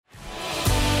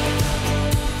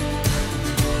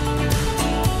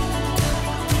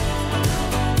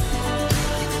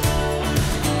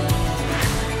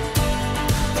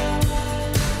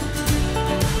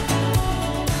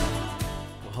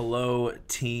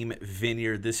Team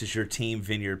Vineyard. This is your Team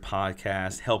Vineyard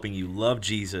podcast, helping you love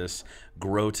Jesus,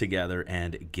 grow together,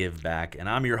 and give back. And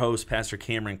I'm your host, Pastor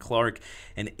Cameron Clark.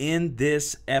 And in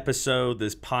this episode,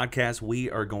 this podcast, we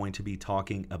are going to be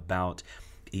talking about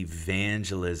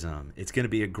evangelism. It's going to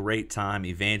be a great time.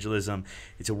 Evangelism,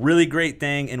 it's a really great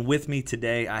thing. And with me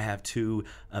today, I have two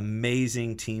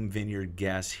amazing Team Vineyard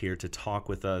guests here to talk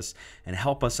with us and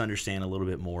help us understand a little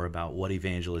bit more about what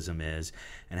evangelism is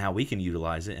and how we can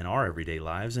utilize it in our everyday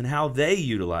lives and how they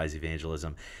utilize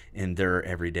evangelism in their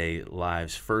everyday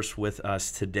lives. First with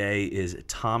us today is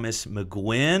Thomas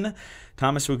McGuinn.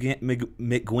 Thomas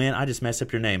McGuinn, I just messed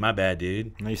up your name. My bad,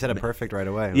 dude. No, you said it perfect right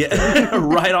away. Yeah,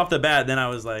 right off the bat. Then I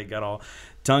was like, got all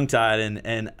tongue-tied.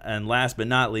 And last but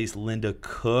not least, Linda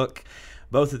Cook.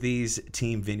 Both of these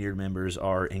Team Vineyard members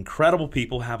are incredible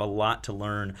people, have a lot to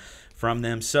learn from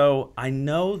them. So I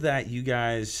know that you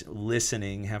guys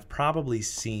listening have probably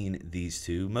seen these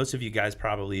two. Most of you guys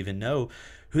probably even know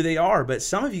who they are, but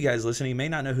some of you guys listening may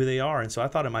not know who they are. And so I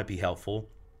thought it might be helpful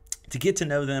to get to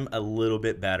know them a little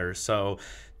bit better. So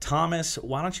Thomas,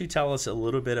 why don't you tell us a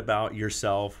little bit about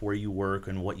yourself, where you work,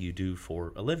 and what you do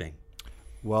for a living?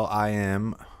 Well,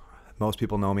 most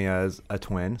people know me as a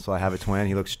twin, so I have a twin.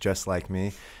 He looks just like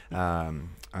me.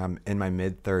 I'm in my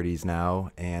mid-30s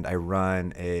now, and I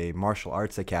run a martial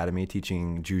arts academy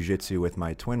teaching jiu-jitsu with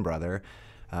my twin brother.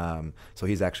 So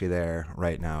he's actually there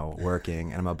right now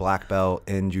working, and I'm a black belt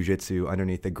in jiu-jitsu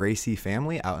underneath the Gracie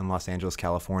family out in Los Angeles,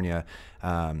 California.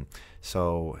 And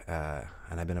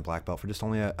I've been a black belt for just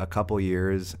only a couple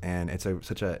years, and it's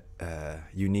such a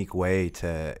unique way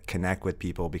to connect with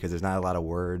people because there's not a lot of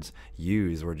words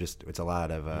used. It's a lot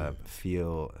of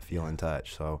feel and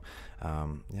touch. So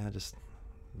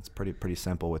it's pretty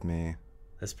simple with me.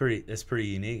 That's pretty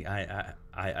unique.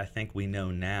 I think we know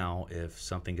now if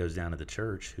something goes down at the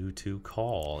church, who to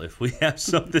call if we have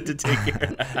something to take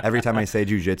care of. Every time I say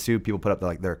jiu-jitsu, people put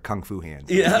up their kung fu hands.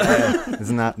 Yeah.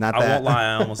 Isn't that not I that? won't lie,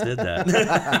 I almost did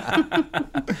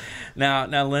that.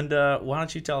 Now, Linda, why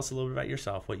don't you tell us a little bit about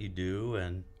yourself, what you do,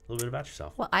 and a little bit about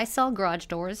yourself. Well, I sell garage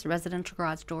doors, residential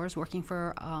garage doors, working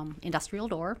for Industrial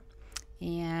Door.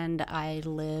 And I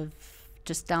live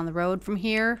just down the road from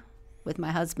here with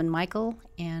my husband, Michael,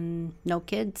 and no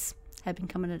kids. I've been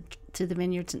coming to the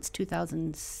Vineyard since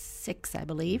 2006, I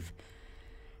believe,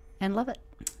 and love it.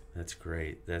 That's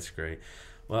great. That's great.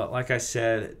 Well, like I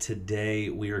said, today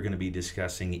we are going to be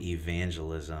discussing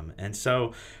evangelism. And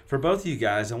so for both of you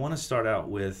guys, I want to start out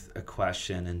with a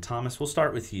question. And Thomas, we'll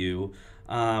start with you.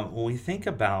 When we think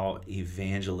about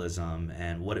evangelism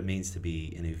and what it means to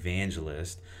be an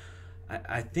evangelist,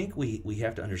 I think we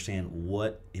have to understand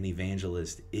what an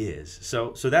evangelist is.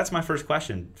 So that's my first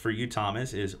question for you,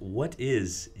 Thomas, is what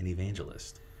is an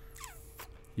evangelist?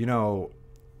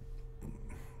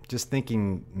 Just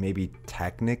thinking maybe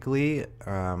technically,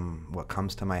 what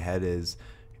comes to my head is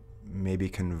maybe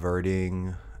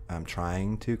trying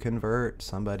to convert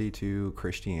somebody to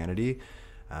Christianity.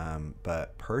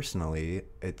 But personally,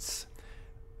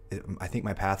 I think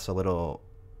my path's a little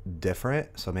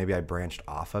different, so maybe I branched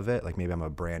off of it. Like maybe I'm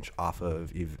a branch off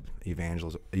of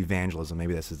evangelism.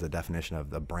 Maybe this is the definition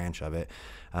of the branch of it.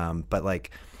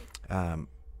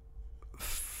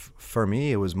 For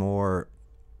me, it was more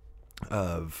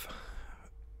of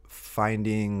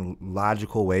finding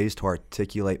logical ways to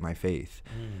articulate my faith,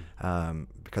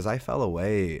 because I fell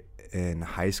away in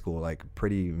high school, like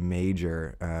pretty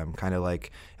major, kind of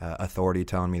like authority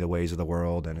telling me the ways of the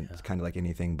world, and it's kind of like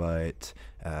anything but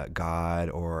God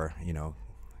or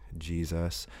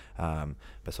Jesus. But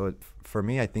so for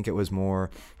me, I think it was more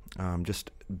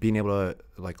just being able to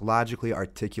like logically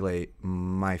articulate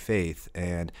my faith,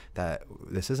 and that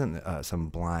this isn't some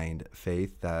blind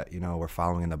faith that we're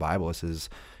following in the Bible. This is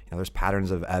there's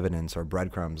patterns of evidence or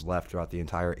breadcrumbs left throughout the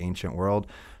entire ancient world.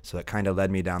 So it kind of led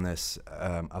me down this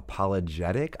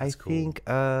apologetic, I think,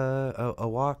 a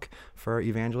walk for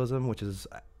evangelism, which is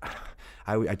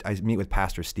I meet with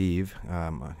Pastor Steve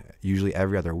usually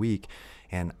every other week,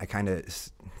 and I kind of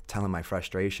tell him my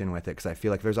frustration with it because I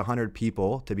feel like there's 100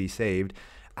 people to be saved.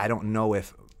 I don't know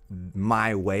if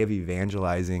my way of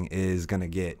evangelizing is going to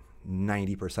get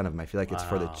 90% of them. I feel like it's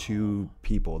for the 2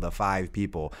 people, the 5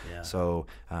 people. Yeah. So,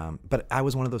 but I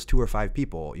was one of those 2 or 5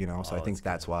 people, so I think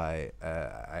that's why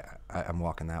I'm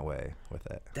walking that way with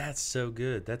it. That's so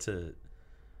good.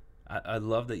 I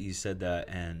love that you said that,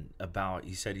 and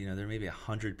you said, there may be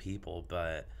 100 people,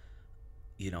 but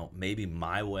maybe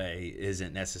my way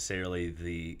isn't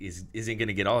necessarily isn't going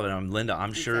to get all of it. Linda,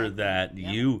 I'm sure that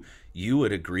you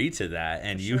would agree to that,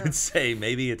 and you would say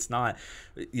maybe it's not,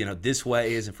 this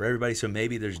way isn't for everybody. So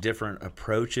maybe there's different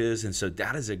approaches, and so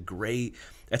that's a great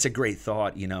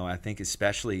thought. I think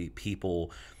especially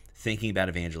people thinking about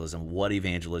evangelism, what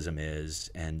evangelism is,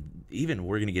 and even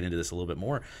we're going to get into this a little bit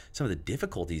more, some of the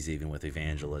difficulties even with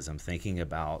evangelism, thinking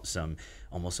about some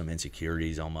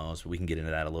insecurities almost. We can get into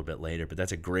that a little bit later, but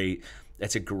that's a great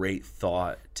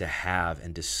thought to have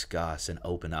and discuss and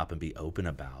open up and be open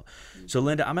about. So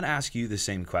Linda, I'm going to ask you the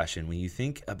same question. When you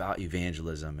think about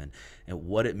evangelism and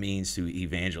what it means to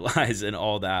evangelize and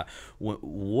all that,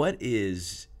 what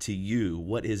is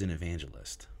an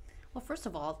evangelist? Well, first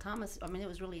of all, Thomas, it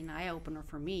was really an eye-opener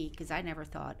for me because I never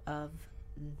thought of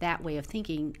that way of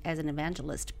thinking as an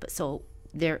evangelist. But so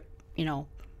there,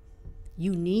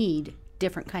 you need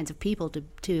different kinds of people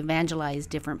to evangelize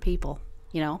different people,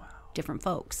 different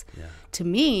folks. Yeah. To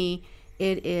me,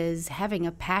 it is having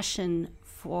a passion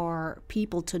for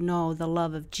people to know the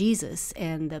love of Jesus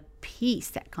and the peace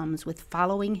that comes with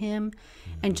following him,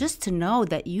 and just to know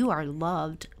that you are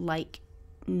loved like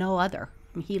no other.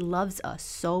 He loves us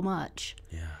so much.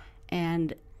 Yeah.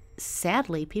 And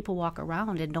sadly, people walk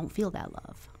around and don't feel that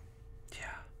love.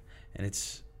 Yeah. And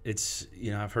it's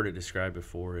I've heard it described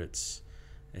before. It's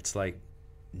like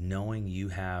knowing you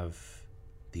have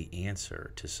the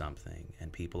answer to something,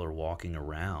 and people are walking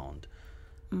around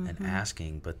and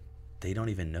asking, but they don't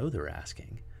even know they're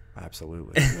asking.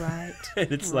 Absolutely. Right.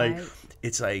 And it's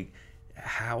like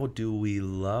how do we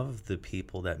love the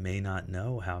people that may not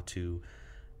know how to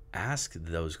ask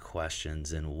those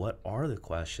questions, and what are the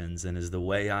questions, and is the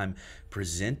way I'm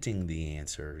presenting the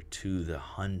answer to the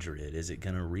 100, is it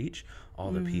going to reach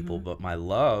all the people? But my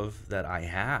love that I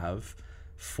have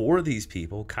for these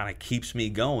people kind of keeps me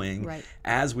going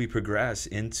as we progress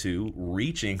into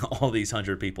reaching all these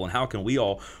 100 people. And how can we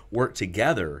all work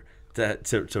together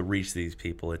to reach these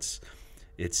people? It's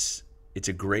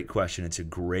a great question. It's a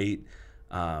great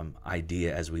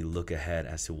idea as we look ahead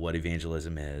as to what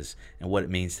evangelism is and what it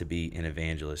means to be an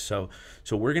evangelist. So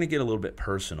we're going to get a little bit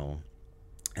personal,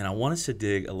 and I want us to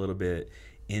dig a little bit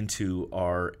into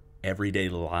our everyday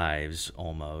lives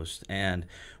almost. And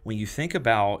when you think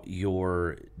about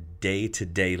your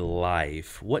day-to-day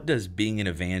life, what does being an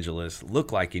evangelist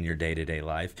look like in your day-to-day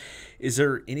life? Is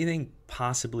there anything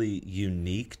possibly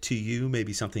unique to you,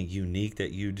 maybe something unique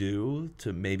that you do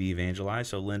to maybe evangelize?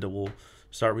 So Linda, we'll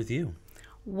start with you.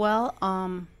 Well,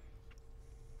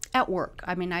 at work,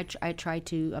 I try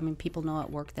to, people know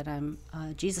at work that I'm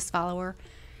a Jesus follower,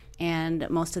 and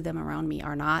most of them around me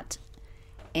are not.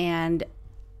 And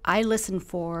I listen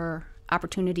for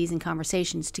opportunities and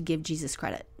conversations to give Jesus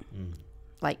credit.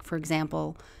 Like, for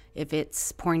example, if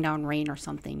it's pouring down rain or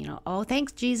something, oh,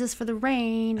 thanks, Jesus, for the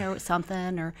rain or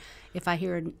something. Or if I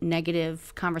hear a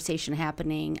negative conversation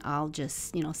happening, I'll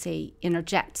just,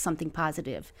 interject something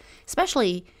positive.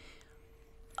 Especially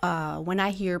when I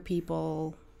hear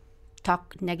people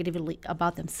talk negatively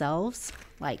about themselves,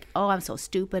 like, oh, I'm so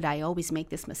stupid, I always make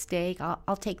this mistake.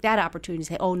 I'll take that opportunity to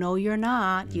say, oh, no, you're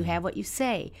not. You have what you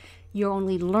say. You're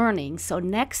only learning. So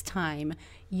next time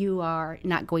you are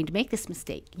not going to make this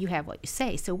mistake. You have what you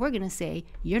say. So we're going to say,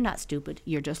 you're not stupid.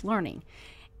 You're just learning.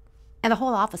 And the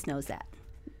whole office knows that.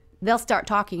 They'll start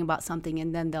talking about something,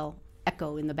 and then they'll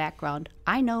echo in the background,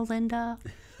 I know, Linda.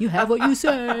 You have what you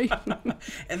say.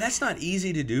 And that's not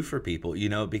easy to do for people,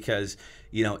 because,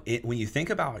 when you think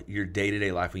about your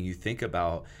day-to-day life, when you think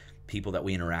about people that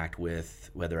we interact with,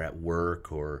 whether at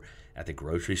work or at the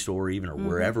grocery store even, or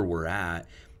wherever we're at,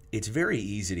 it's very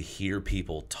easy to hear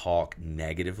people talk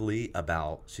negatively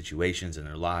about situations in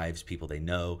their lives, people they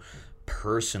know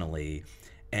personally,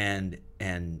 and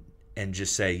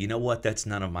just say, you know what, that's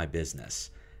none of my business.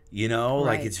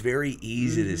 Like it's very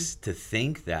easy to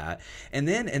think that. And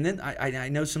then I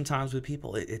know sometimes with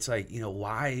people, it's like,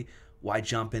 why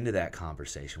jump into that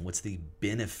conversation? What's the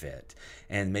benefit?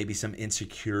 And maybe some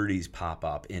insecurities pop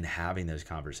up in having those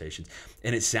conversations.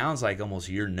 And it sounds like almost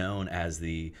you're known as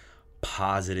the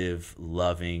positive,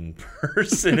 loving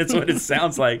person. It's what it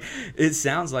sounds like. It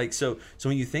sounds like, so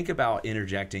when you think about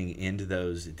interjecting into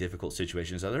those difficult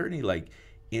situations, are there any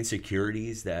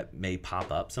insecurities that may pop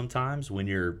up sometimes when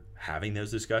you're having those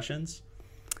discussions?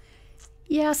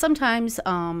 Yeah, sometimes,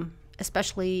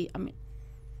 especially,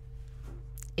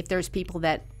 if there's people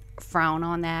that frown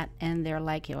on that and they're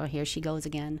like, here she goes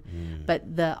again. But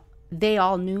they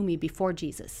all knew me before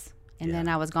Jesus. And then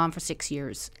I was gone for 6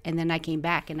 years. And then I came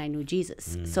back and I knew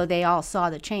Jesus. So they all saw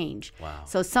the change. Wow.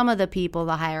 So some of the people,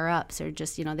 the higher ups, are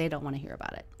just, they don't want to hear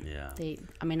about it. Yeah.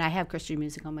 I have Christian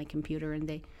music on my computer, and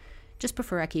they just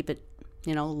prefer I keep it,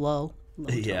 low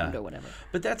toned or whatever.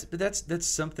 But that's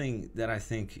something that I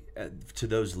think to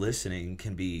those listening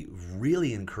can be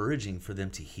really encouraging for them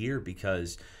to hear,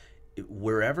 because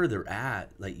wherever they're at,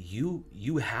 like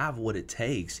you have what it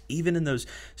takes, even in those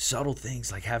subtle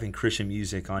things like having Christian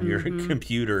music on your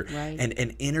computer, right. and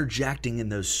interjecting in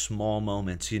those small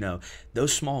moments.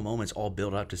 Those small moments all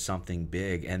build up to something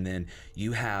big, and then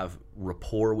you have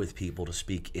rapport with people to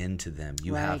speak into them.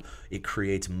 It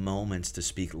creates moments to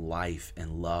speak life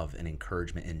and love and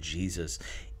encouragement and Jesus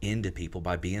into people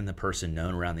by being the person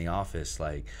known around the office,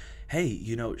 like, hey,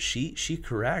 she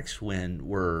corrects when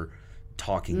we're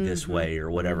talking this way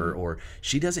or whatever, or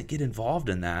she doesn't get involved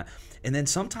in that. And then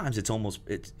sometimes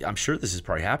I'm sure this has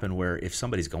probably happened, where if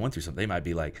somebody's going through something, they might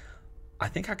be like, I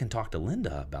think I can talk to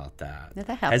Linda about that. Yeah,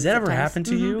 that happens. Has that ever sometimes. happened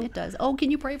to you? It does. Oh,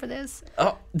 can you pray for this?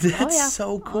 Oh, that's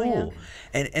so cool.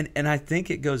 Yeah. And I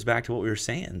think it goes back to what we were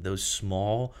saying, those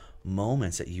small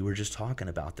moments that you were just talking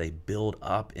about, they build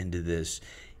up into this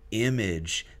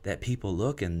image that people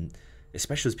look, and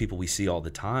especially as people we see all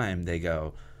the time, they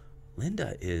go,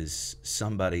 Linda is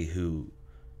somebody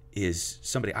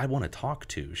I want to talk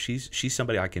to. She's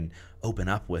somebody I can open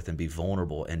up with and be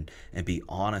vulnerable and be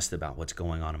honest about what's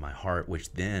going on in my heart,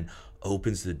 which then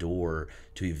opens the door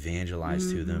to evangelize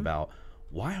to them about,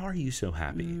 why are you so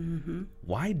happy?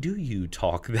 Why do you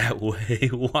talk that way?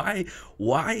 Why?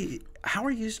 How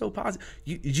are you so positive?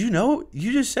 You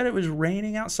just said it was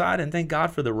raining outside, and thank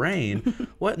God for the rain.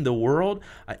 What in the world?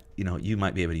 You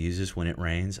might be able to use this when it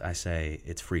rains. I say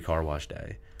it's free car wash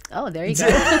day. Oh, there you go.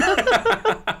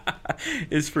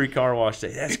 It's free car wash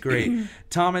day. That's great.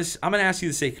 Thomas, I'm going to ask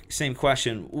you the same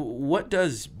question. What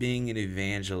does being an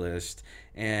evangelist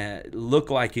look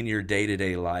like in your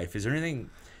day-to-day life? Is there anything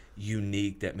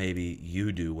unique that maybe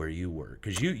you do where you work?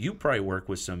 Because you probably work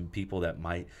with some people that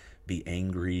might be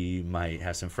angry, might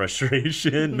have some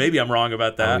frustration. Maybe I'm wrong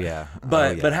about that. Oh, yeah.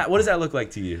 But what does that look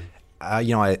like to you?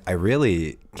 I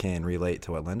really can relate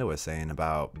to what Linda was saying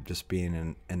about just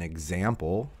being an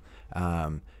example,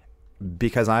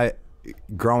 because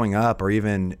growing up, or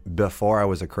even before I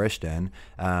was a Christian,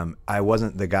 I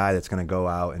wasn't the guy that's going to go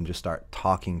out and just start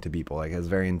talking to people. Like, it was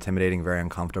very intimidating, very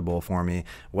uncomfortable for me,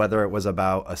 whether it was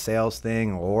about a sales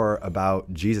thing or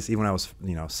about Jesus. Even when I was,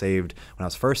 saved, when I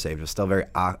was first saved, it was still very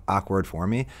awkward for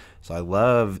me. So I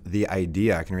love the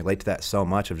idea. I can relate to that so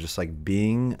much, of just like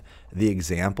being the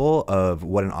example of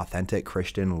what an authentic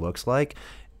Christian looks like.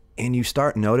 And you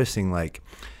start noticing like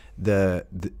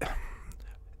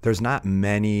there's not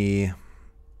many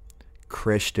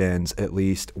Christians, at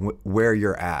least where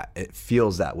you're at. It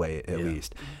feels that way, at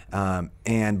least.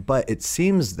 But it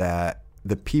seems that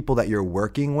the people that you're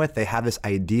working with, they have this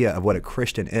idea of what a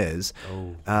Christian is.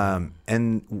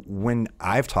 And when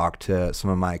I've talked to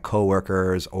some of my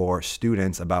coworkers or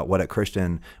students about what a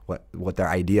Christian, what their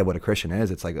idea of what a Christian is,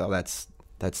 it's like, oh, that's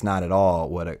not at all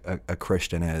what a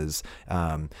Christian is.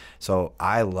 So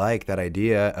I like that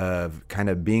idea of kind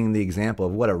of being the example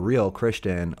of what a real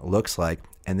Christian looks like.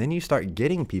 And then you start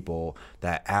getting people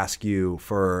that ask you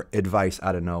for advice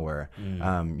out of nowhere.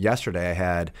 Yesterday I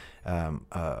had,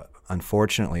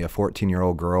 unfortunately, a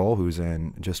 14-year-old girl who's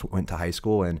just went to high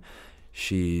school, and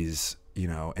she's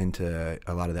into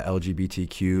a lot of the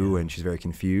LGBTQ, and she's very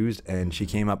confused. And she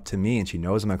came up to me, and she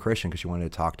knows I'm a Christian, because she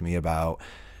wanted to talk to me about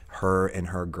her and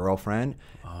her girlfriend.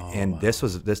 This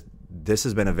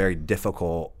has been a very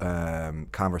difficult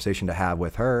conversation to have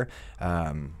with her.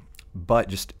 And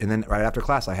then right after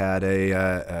class, I had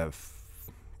a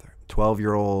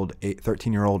 12-year-old,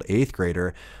 13-year-old 8th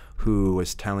grader who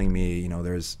was telling me,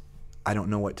 I don't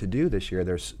know what to do this year.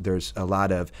 There's a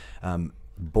lot of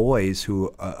boys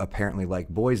who apparently like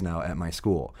boys now at my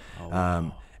school.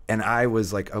 And I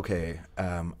was like, okay,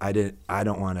 I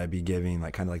don't want to be giving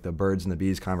like kind of like the birds and the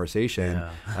bees conversation.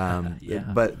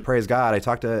 But praise God, I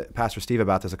talked to Pastor Steve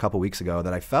about this a couple weeks ago,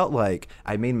 that I felt like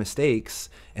I made mistakes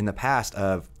in the past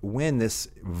of when this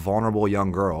vulnerable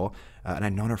young girl, and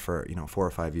I'd known her for 4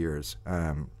 or 5 years,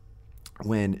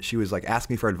 when she was like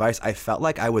asking me for advice, I felt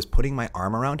like I was putting my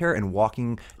arm around her and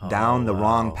walking down the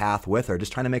wrong path with her,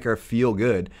 just trying to make her feel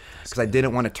good, because I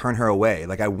didn't want to turn her away.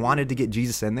 Like, I wanted to get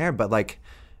Jesus in there, but like,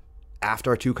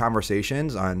 after our 2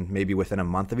 conversations on maybe within a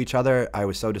month of each other, I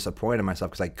was so disappointed in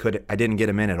myself, because I didn't get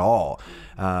him in at all.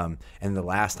 And the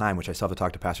last time, which I still have to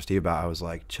talk to Pastor Steve about, I was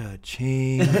like,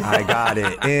 cha-ching, I got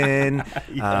it in.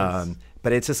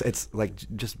 But it's like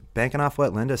just banking off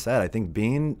what Linda said. I think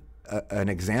being an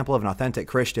example of an authentic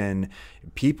Christian,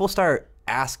 people start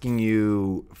asking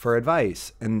you for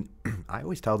advice. And I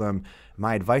always tell them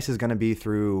my advice is going to be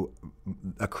through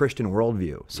a Christian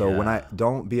worldview. So when I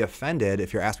don't be offended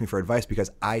if you're asking me for advice,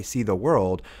 because I see the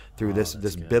world through this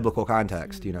biblical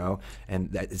context, you know,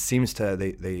 and that it seems to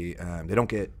they don't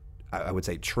get, I would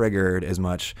say, triggered as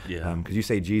much because you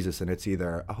say Jesus and it's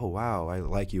either, oh wow, I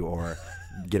like you, or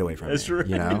get away from me. That's right.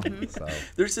 You know, so.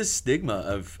 There's this stigma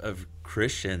of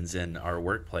Christians in our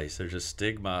workplace. There's a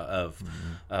stigma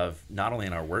of not only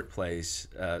in our workplace.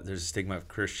 There's a stigma of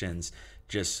Christians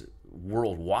just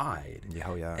worldwide.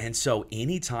 Yeah. And so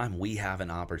anytime we have an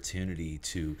opportunity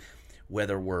to,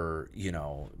 whether we're,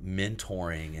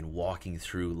 mentoring and walking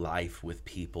through life with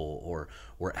people, or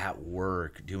we're at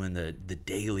work doing the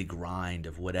daily grind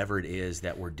of whatever it is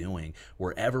that we're doing,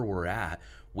 wherever we're at,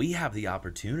 we have the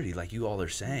opportunity, like you all are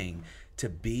saying, to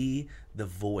be the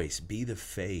voice, be the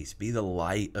face, be the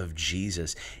light of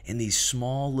Jesus in these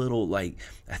small little, I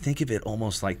think of it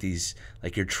almost like these,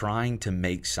 like you're trying to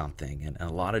make something. And a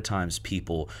lot of times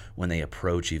people, when they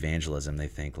approach evangelism, they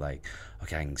think like,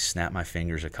 okay, I can snap my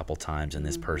fingers a couple times and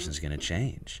this person's going to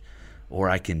change. Or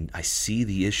I see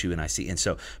the issue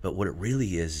but what it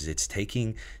really is it's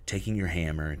taking your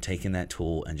hammer and taking that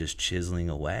tool and just chiseling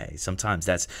away. Sometimes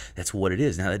that's what it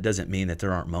is. Now, that doesn't mean that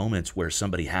there aren't moments where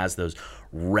somebody has those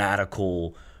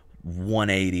radical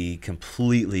 180,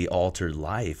 completely altered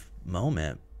life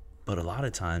moment. But a lot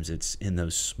of times it's in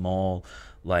those small,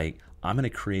 I'm going to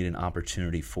create an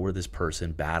opportunity for this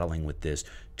person battling with this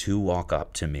to walk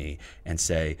up to me and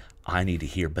say, I need to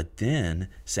hear. But then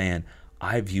saying,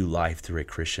 I view life through a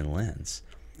Christian lens.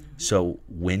 So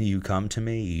when you come to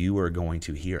me, you are going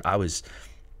to hear. I was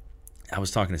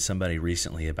talking to somebody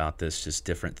recently about this, just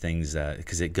different things,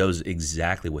 because it goes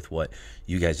exactly with what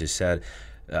you guys just said.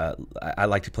 I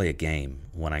like to play a game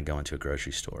when I go into a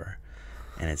grocery store.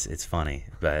 And it's funny,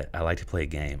 but I like to play a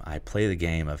game. I play the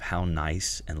game of how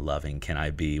nice and loving can I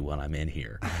be when I'm in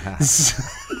here. Because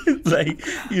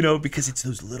it's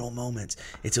those little moments.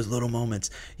 It's those little moments.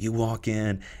 You walk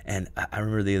in, and I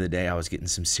remember the other day I was getting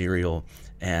some cereal,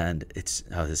 and this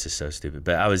is so stupid,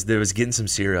 but I was getting some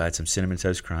cereal. I had some Cinnamon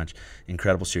Toast Crunch,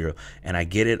 incredible cereal, and I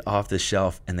get it off the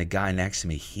shelf, and the guy next to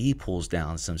me, he pulls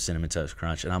down some Cinnamon Toast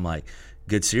Crunch, and I'm like,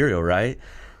 good cereal, right?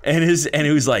 And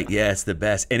he was like, yeah, it's the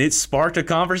best. And it sparked a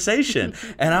conversation.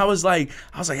 And I was like,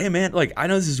 hey man, I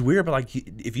know this is weird, but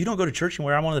if you don't go to church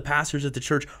anywhere, I'm one of the pastors at the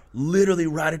church literally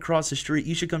right across the street.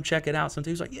 You should come check it out. Sometimes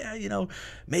he was like, yeah,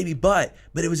 maybe, but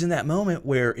it was in that moment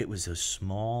where it was so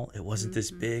small. It wasn't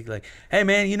this big, hey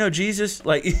man, Jesus,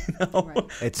 Right.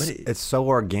 It's so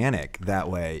organic that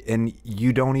way. And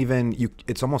you don't even,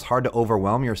 it's almost hard to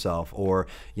overwhelm yourself or,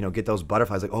 get those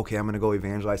butterflies okay, I'm going to go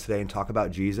evangelize today and talk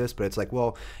about Jesus. But it's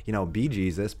well, be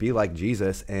Jesus, be like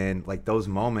Jesus. And those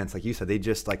moments, like you said, they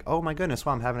just oh my goodness,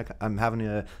 well, I'm having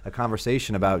a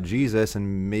conversation about Jesus,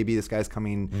 and maybe this guy's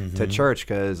coming to church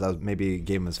because I maybe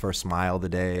gave him his first smile of the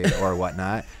day or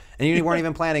whatnot. And you weren't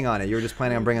even planning on it. You were just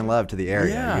planning on bringing love to the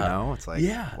area, It's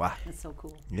wow. That's so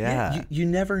cool. Yeah. You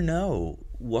never know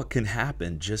what can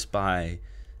happen just by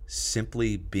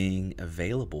simply being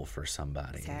available for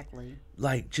somebody. Exactly.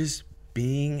 Just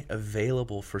being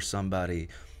available for somebody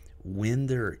when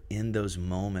they're in those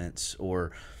moments,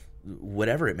 or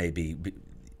whatever it may be,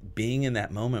 being in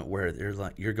that moment where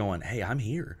they're you're going, hey, I'm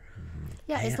here.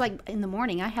 Yeah, it's in the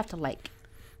morning I have to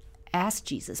ask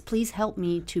Jesus, please help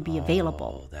me to be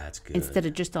available. Oh, that's good. Instead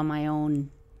of just on my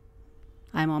own,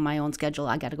 I'm on my own schedule.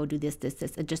 I got to go do this.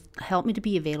 It just help me to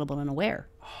be available and aware.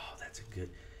 Oh, that's a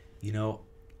good.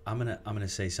 I'm gonna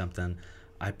say something.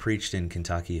 I preached in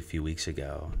Kentucky a few weeks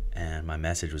ago, and my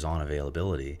message was on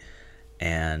availability.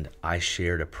 And I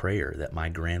shared a prayer that my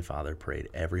grandfather prayed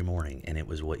every morning, and it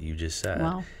was what you just said.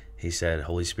 Wow. He said,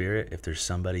 Holy Spirit, if there's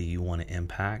somebody you want to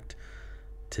impact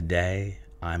today,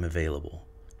 I'm available.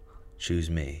 Choose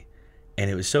me.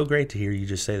 And it was so great to hear you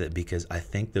just say that, because I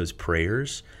think those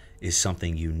prayers is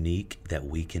something unique that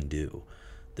we can do.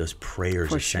 Those prayers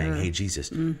For are saying, sure. hey,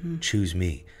 Jesus, choose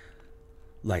me.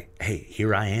 Hey,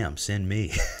 here I am, send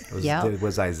me.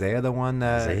 Was Isaiah the one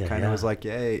that kind of was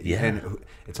yay? Yeah. And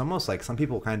it's almost like some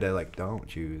people kind of don't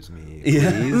choose me,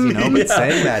 please, but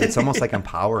saying that, it's almost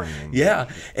empowering. Yeah.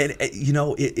 And,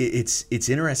 it's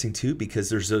interesting too, because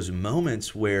there's those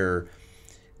moments where,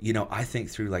 I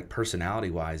think through personality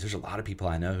wise, there's a lot of people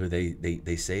I know who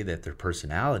they say that their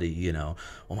personality, well,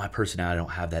 my personality, I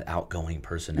don't have that outgoing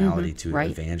personality to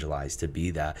right. evangelize, to be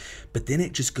that. But then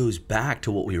it just goes back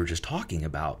to what we were just talking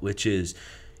about, which is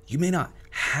you may not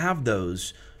have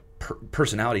those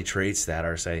personality traits that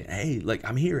are saying, hey,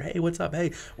 I'm here, hey, what's up,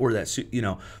 hey, or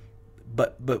that,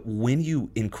 but when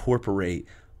you incorporate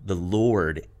the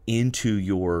Lord into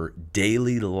your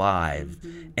daily life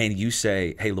and you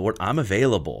say, hey, Lord, I'm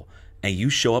available, and you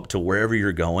show up to wherever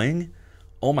you're going,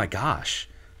 oh my gosh,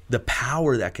 the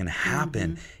power that can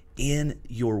happen in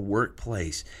your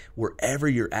workplace, wherever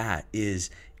you're at, is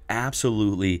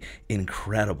absolutely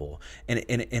incredible. And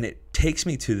it takes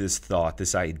me to this thought,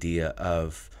 this idea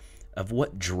of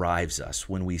what drives us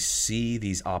when we see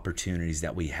these opportunities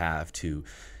that we have to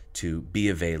be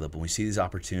available. We see these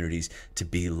opportunities to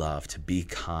be loved, to be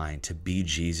kind, to be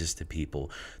Jesus to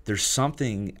people. There's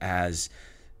something as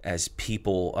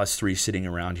people, us three sitting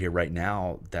around here right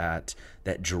now, that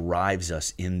drives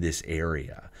us in this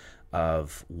area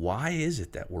of why is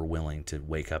it that we're willing to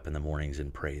wake up in the mornings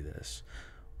and pray this?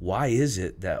 Why is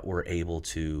it that we're able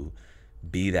to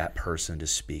be that person to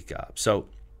speak up? So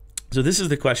this is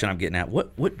the question I'm getting at.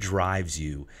 What drives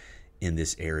you in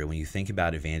this area when you think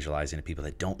about evangelizing to people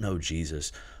that don't know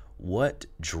Jesus? What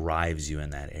drives you in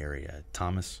that area,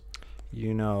 Thomas?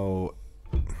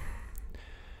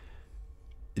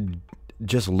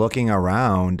 Just looking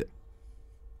around,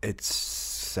 it's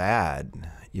sad,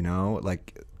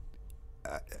 like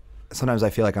sometimes I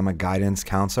feel like I'm a guidance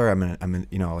counselor. I'm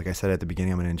like I said at the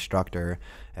beginning, I'm an instructor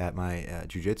at my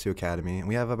jiu-jitsu academy, and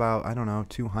we have about,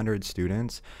 200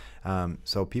 students.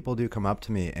 So people do come up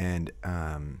to me, and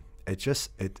it's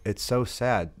so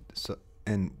sad.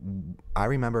 And I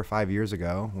remember 5 years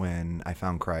ago when I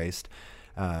found Christ,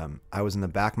 I was in the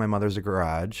back of my mother's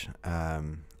garage.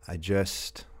 I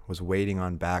just was waiting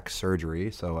on back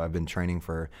surgery. So I've been training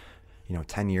for,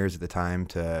 10 years at the time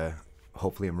to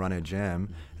hopefully run a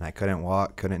gym, and I couldn't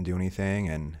walk, couldn't do anything.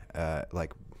 And,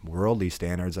 like worldly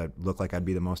standards, I looked like I'd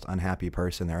be the most unhappy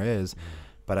person there is,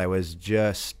 but I was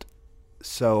just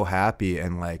so happy.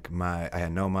 And like I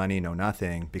had no money, no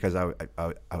nothing, because I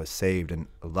was saved and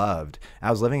loved. I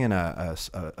was living in a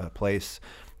place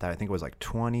that I think was like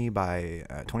 20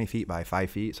 feet by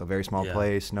 5 feet. So very small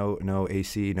place, no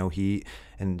AC, no heat,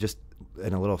 and just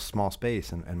in a little small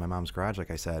space in my mom's garage,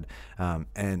 like I said.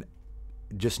 And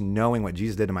just knowing what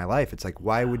Jesus did in my life, it's like,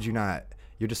 why would you not?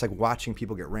 You're just like watching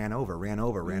people get ran over.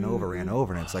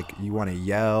 And it's like, you want to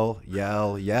yell,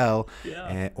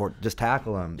 or just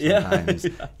tackle them sometimes,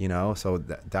 So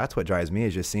that's what drives me,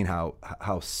 is just seeing how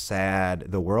sad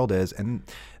the world is. And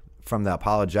from the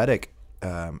apologetic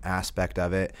aspect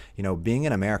of it, being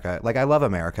in America, like I love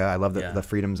America. I love the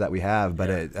freedoms that we have, but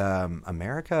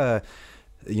America,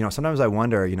 sometimes I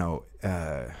wonder,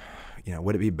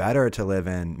 would it be better to live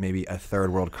in maybe a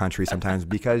third world country sometimes,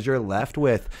 because you're left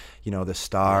with, the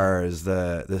stars,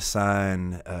 the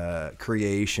sun,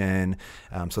 creation.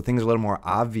 So things are a little more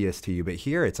obvious to you. But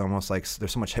here it's almost like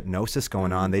there's so much hypnosis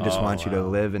going on. They just want you to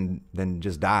live and then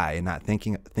just die and not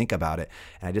think about it.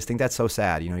 And I just think that's so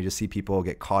sad. You just see people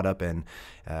get caught up in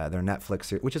their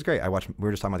Netflix, which is great. We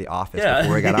were just talking about The Office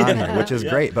before we got on here, which is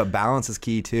great. But balance is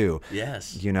key too.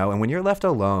 Yes. And when you're left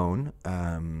alone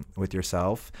with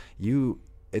yourself, you're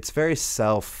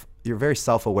very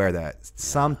self-aware that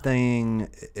something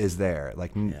is there.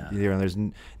 Like, there's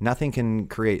nothing can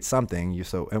create something.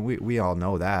 And we all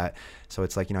know that. So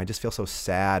it's like, I just feel so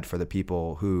sad for the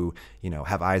people who,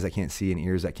 have eyes that can't see and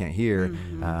ears that can't hear.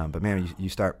 But man, you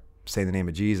start saying the name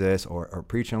of Jesus or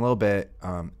preaching a little bit.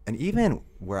 And even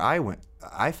where I went,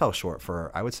 I fell short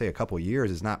for, I would say, a couple of years,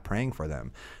 is not praying for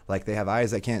them. Like, they have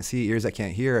eyes that can't see, ears that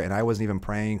can't hear, and I wasn't even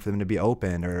praying for them to be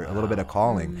open or a little bit of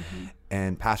calling.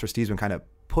 And Pastor Steve's been kind of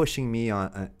pushing me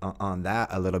on that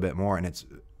a little bit more, and it's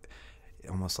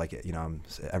almost like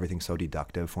everything's so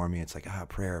deductive for me. It's like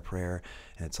prayer,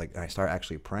 and it's like I start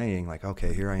actually praying. Like,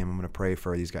 okay, here I am. I'm going to pray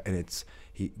for these guys, and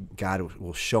God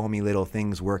will show me little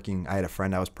things working. I had a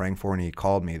friend I was praying for, and he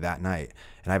called me that night,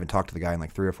 and I haven't talked to the guy in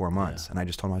like 3 or 4 months. And I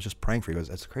just told him I was just praying for you. He goes,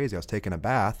 "That's crazy. I was taking a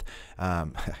bath."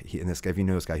 And this guy, if you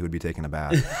knew this guy, he would be taking a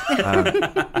bath.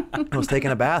 I was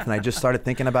taking a bath, and I just started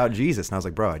thinking about Jesus, and I was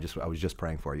like, "Bro, I was just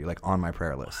praying for you, like on my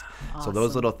prayer list." Awesome. So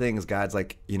those little things, God's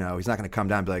like, He's not going to come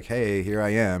down and be like, "Hey, here I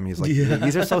am." He's like,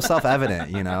 these are so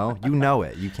self-evident, You know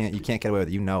it. You can't get away with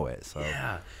it. You know it. So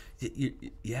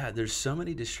there's so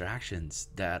many distractions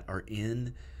that are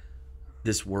in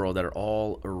this world that are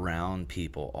all around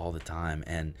people all the time,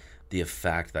 and the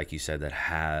effect, like you said, that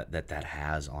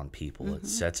has on people. It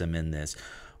sets them in this,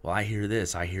 well, I hear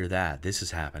this, I hear that, this is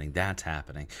happening, that's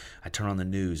happening. I turn on the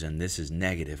news and this is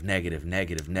negative.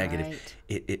 Right.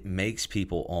 It makes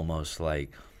people almost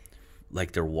like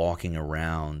they're walking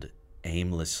around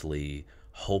aimlessly,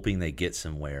 hoping they get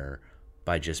somewhere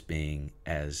by just being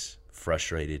as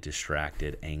frustrated,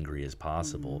 distracted, angry as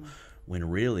possible, when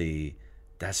really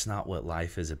that's not what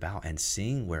life is about. And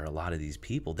seeing where a lot of these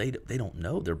people, they don't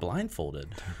know, they're blindfolded.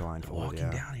 They're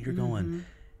walking down and you're going,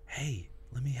 hey,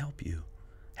 let me help you.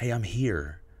 Hey, I'm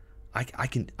here. I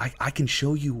can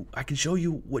show you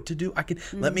what to do.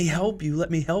 Let me help you.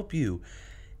 Let me help you.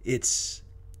 It's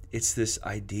this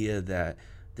idea that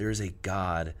there is a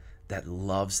God that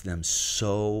loves them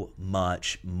so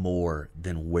much more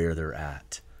than where they're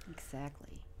at.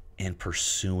 Exactly. And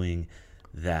pursuing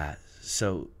that.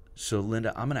 So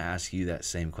Linda, I'm going to ask you that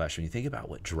same question. You think about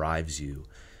what drives you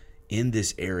in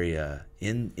this area,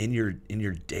 in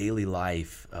your daily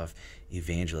life of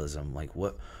evangelism.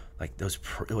 What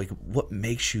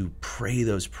makes you pray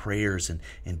those prayers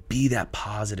and be that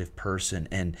positive person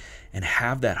and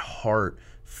have that heart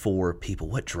for people?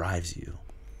 What drives you?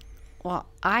 Well,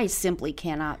 I simply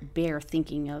cannot bear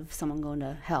thinking of someone going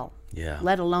to hell. Yeah.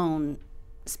 Let alone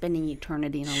spending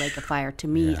eternity in a lake of fire. To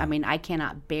me, Yeah. I mean, I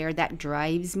cannot bear. That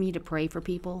drives me to pray for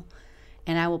people,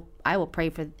 and I will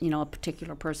pray for a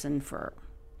particular person for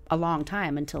a long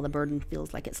time until the burden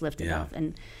feels like it's lifted Yeah. off.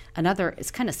 And another,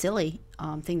 it's kind of silly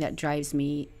thing that drives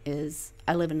me is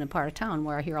I live in a part of town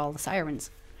where I hear all the sirens.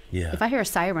 Yeah. If I hear a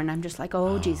siren, I'm just like,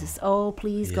 oh, Jesus, oh,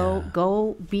 please Yeah.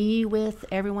 go be with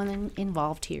everyone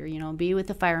involved here, be with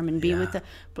the firemen, be with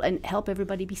and help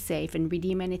everybody be safe and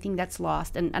redeem anything that's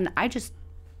lost. And I just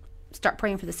start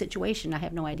praying for the situation. I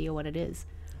have no idea what it is.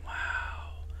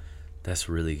 That's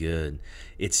really good.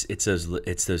 It's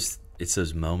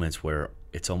those moments where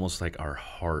it's almost like our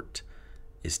heart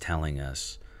is telling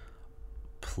us,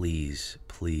 please,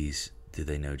 do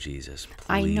they know Jesus? Please.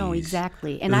 I know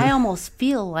exactly. And I almost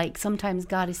feel like sometimes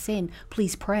God is saying,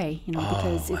 please pray,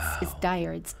 because it's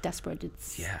dire, it's desperate.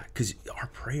 Yeah, because our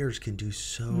prayers can do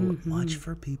so much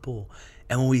for people.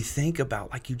 And when we think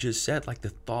about, like you just said, like the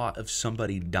thought of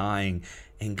somebody dying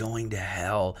and going to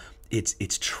hell, it's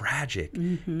tragic.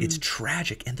 It's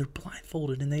tragic, and they're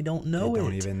blindfolded and they don't know They it.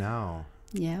 don't even know.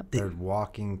 Yeah. They're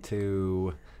walking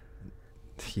to.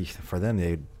 For them,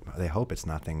 they hope it's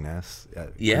nothingness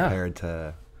compared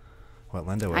to what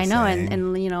Linda was saying. I know,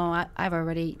 and I've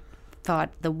already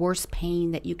thought the worst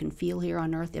pain that you can feel here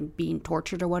on earth and being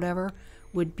tortured or whatever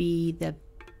would be the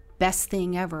best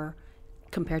thing ever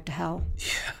compared to hell.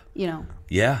 Yeah.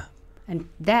 Yeah. And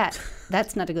that's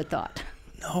not a good thought.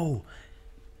 No.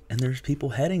 And there's people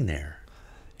heading there.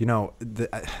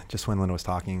 Just when Linda was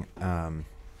talking,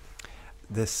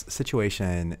 this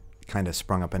situation kind of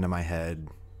sprung up into my head,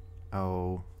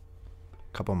 a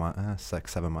couple months,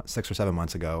 6 or 7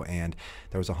 months ago, and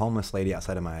there was a homeless lady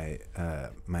outside of my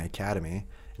my academy,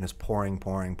 and it was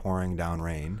pouring down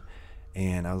rain,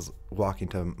 and I was walking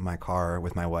to my car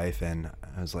with my wife, and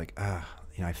I was like,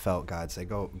 I felt God say,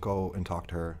 go and talk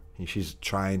to her. She's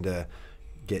trying to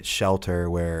get shelter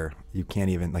where you can't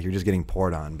even, you're just getting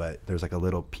poured on, but there's like a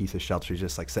little piece of shelter. She's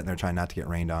just like sitting there trying not to get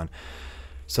rained on.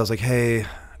 So I was like, hey,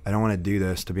 I don't want to do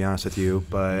this, to be honest with you,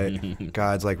 but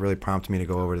God's really prompted me to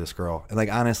go over to this girl. And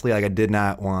honestly, I did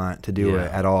not want to do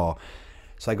it at all.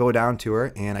 So I go down to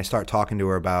her and I start talking to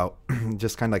her about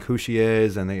just kind of who she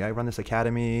is. And I run this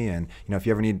academy, and if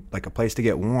you ever need a place to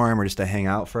get warm or just to hang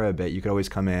out for a bit, you could always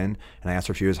come in. And I asked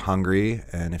her if she was hungry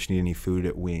and if she needed any food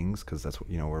at Wings, because that's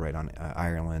we're right on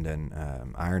Ireland and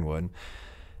Ironwood.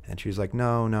 And she was like,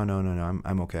 no,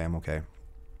 I'm okay.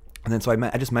 And then so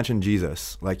I just mentioned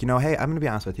Jesus, hey, I'm going to be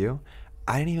honest with you.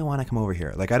 I didn't even want to come over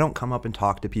here. I don't come up and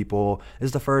talk to people. This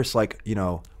is the first,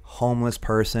 homeless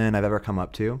person I've ever come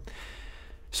up to.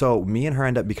 So me and her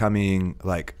end up becoming,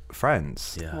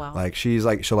 friends. Yeah. Wow.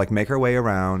 She'll make her way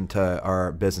around to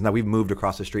our business. Now we've moved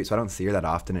across the street, so I don't see her that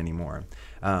often anymore.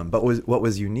 But what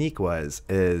was unique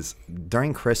is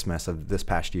during Christmas of this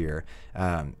past year,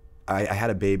 I had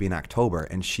a baby in October,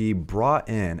 and she brought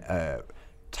in a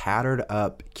tattered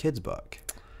up kids book,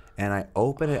 and I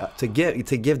opened it up to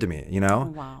give to me,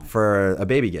 Wow. for a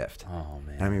baby gift. Oh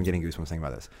man. And I'm even getting goosebumps thinking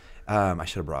about this. I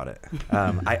should have brought it.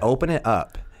 I open it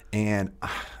up, and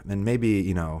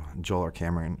maybe Joel or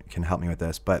Cameron can help me with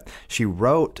this, but she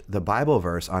wrote the Bible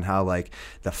verse on how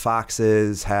the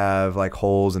foxes have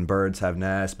holes and birds have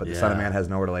nests, but the Son of Man has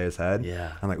nowhere to lay his head.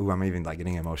 Yeah. I'm ooh, I'm even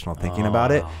getting emotional thinking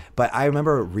about it. But I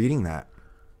remember reading that.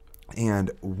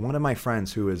 And one of my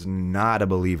friends, who is not a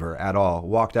believer at all,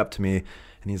 walked up to me,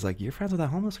 and he's like, "You're friends with that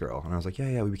homeless girl?" And I was like,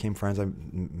 "Yeah, we became friends. I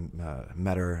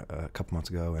met her a couple months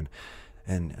ago."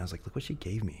 And I was like, "Look what she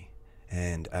gave me."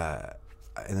 And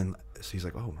then so he's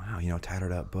like, "Oh wow,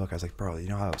 tattered up book." I was like, "Bro, you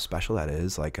know how special that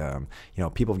is?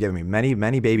 People have given me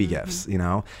many baby gifts,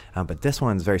 but this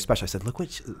one's very special." I said, "Look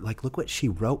what she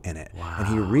wrote in it." Wow. And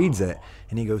he reads it,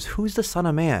 and he goes, "Who's the Son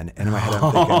of Man?" And in my head,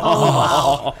 I'm thinking,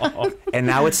 "Oh." And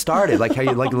now it started, how you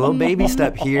a little baby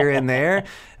step here and there.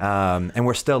 And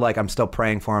we're still I'm still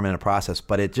praying for him in a process,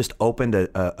 but it just opened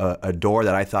a door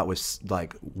that I thought was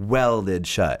welded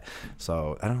shut.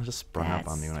 So I don't know, just sprung up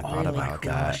on me when I thought about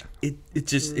that. It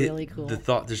just really cool. The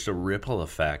thought, just a ripple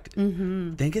effect.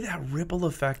 Mm-hmm. Think of that ripple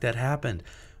effect that happened.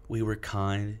 We were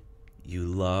kind, you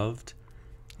loved,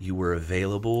 you were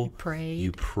available,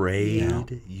 you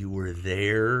prayed, you were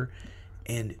there.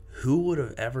 And who would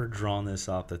have ever drawn this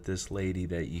up, that this lady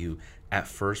that you at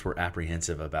first were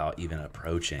apprehensive about even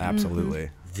approaching,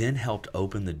 Absolutely, then helped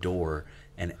open the door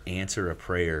and answer a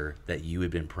prayer that you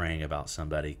had been praying about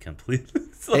somebody completely.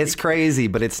 It's crazy,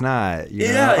 but it's not.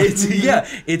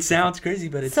 It sounds crazy,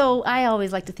 but it's. So I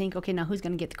always like to think, okay, now who's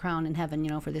going to get the crown in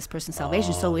heaven, for this person's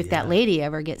salvation? So if that lady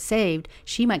ever gets saved,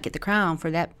 she might get the crown for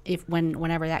that.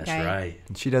 Whenever that guy. That's right.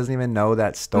 And she doesn't even know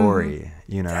that story.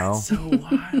 That's so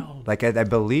wild. I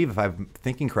believe, if I'm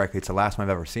thinking correctly, it's the last time I've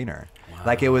ever seen her.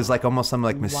 Wow. It was almost some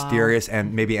mysterious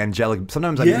and maybe angelic.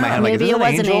 Sometimes in my head, maybe is it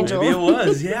was an angel. Maybe it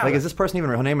was, yeah. Is this person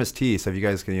even? Her name is T. So if you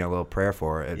guys can, a little prayer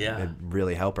for her, it'd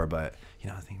really help her. But I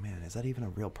think, man, is that even a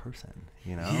real person?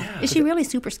 Yeah. Is she really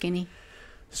super skinny?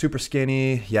 Super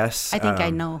skinny, yes. I think I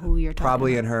know who you're talking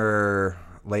probably about. in her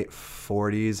late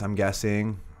 40s, I'm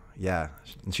guessing. Yeah,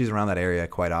 and she's around that area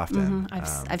quite often.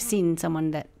 I've seen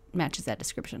someone that matches that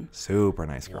description. Super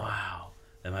nice girl. Wow,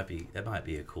 that might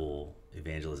be a cool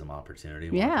evangelism opportunity.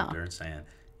 Yeah. They're saying,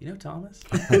 Thomas.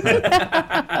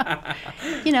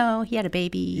 He had a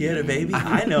baby. He had a baby.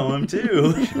 I know him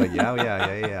too. She's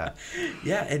yeah.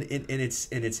 Yeah, and it's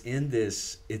in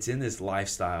this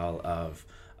lifestyle of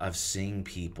seeing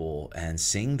people and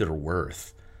seeing their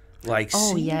worth,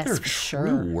 seeing their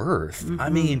true worth. Mm-hmm. I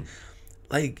mean,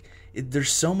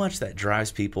 there's so much that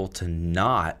drives people to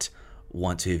not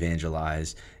want to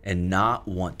evangelize and not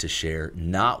want to share,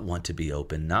 not want to be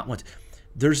open,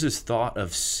 there's this thought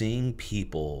of seeing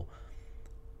people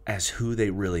as who they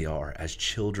really are, as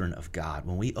children of God.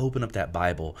 When we open up that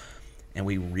Bible and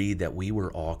we read that we were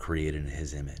all created in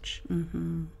His image,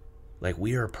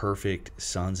 we are perfect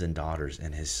sons and daughters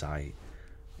in His sight.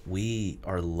 We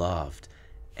are loved,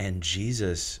 and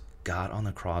Jesus got on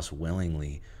the cross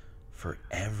willingly for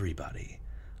everybody.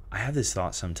 I have this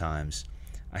thought sometimes.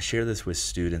 I share this with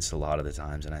students a lot of the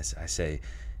times, and I say,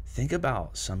 think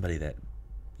about somebody that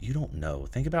you don't know.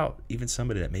 Think about even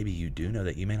somebody that maybe you do know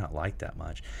that you may not like that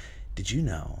much. Did you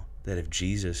know that if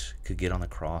Jesus could get on the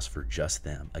cross for just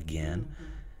them again,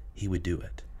 He would do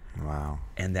it? Wow.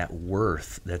 And that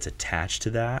worth that's attached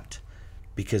to that,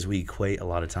 because we equate a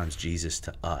lot of times Jesus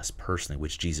to us personally,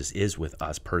 which Jesus is with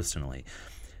us personally.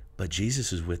 But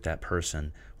Jesus is with that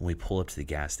person when we pull up to the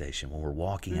gas station, when we're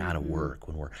walking out of work,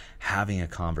 when we're having a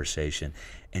conversation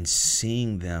and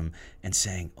seeing them and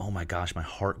saying, oh my gosh, my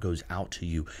heart goes out to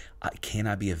you. Can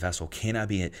I be a vessel? Can I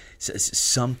be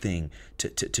something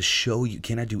to show you?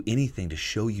 Can I do anything to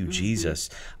show you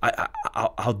Jesus?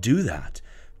 I'll do that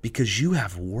because you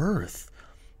have worth.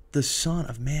 The Son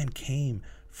of Man came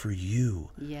for you.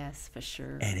 Yes, for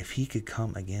sure. And if He could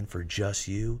come again for just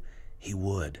you, He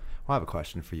would. Well, I have a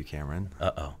question for you, Cameron.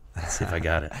 Uh-oh. Let's see if I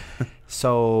got it.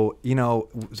 So,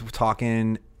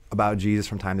 talking about Jesus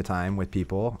from time to time with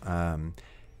people,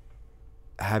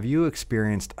 have you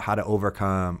experienced how to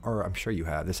overcome, or I'm sure you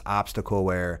have, this obstacle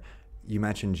where you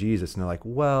mentioned Jesus and they're like,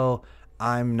 well,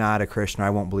 I'm not a Christian.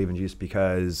 I won't believe in Jesus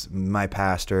because my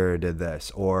pastor did this,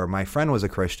 or my friend was a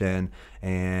Christian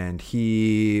and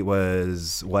he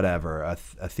was whatever, a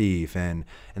thief, and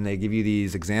they give you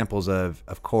these examples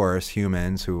of course,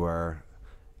 humans who are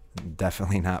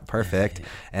definitely not perfect,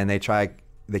 and they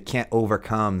can't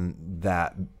overcome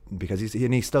that because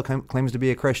he still claims to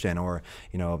be a Christian, or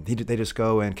they just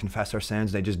go and confess their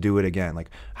sins, they just do it again.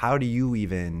 How do you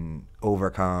even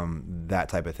overcome that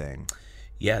type of thing?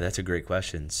 Yeah, that's a great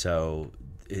question. So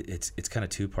it's kind of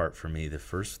two-part for me. The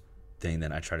first thing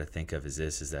that I try to think of is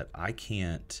that I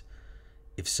can't,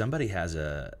 if somebody has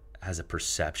a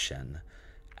perception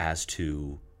as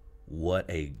to what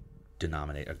a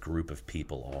group of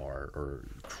people are, or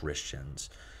Christians,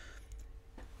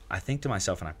 I think to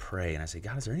myself and I pray and I say,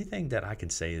 God, is there anything that I can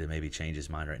say that maybe change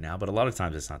his mind right now? But a lot of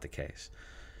times it's not the case.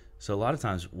 So a lot of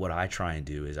times what I try and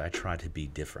do is I try to be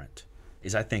different.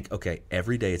 I think, okay,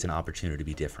 every day it's an opportunity to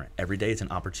be different. Every day it's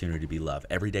an opportunity to be loved.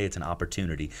 Every day it's an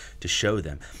opportunity to show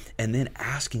them. And then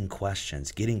asking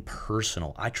questions, getting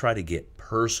personal. I try to get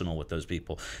personal with those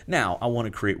people. Now, I want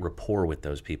to create rapport with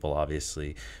those people,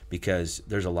 obviously, because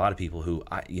there's a lot of people who,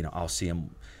 I'll see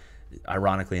them,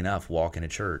 ironically enough, walk into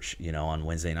church, on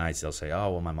Wednesday nights. They'll say,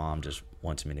 oh, well, my mom just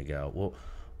wants me to go. Well,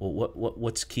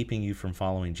 what's keeping you from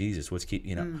following Jesus?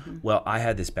 Well, I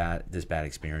had this bad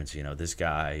experience, this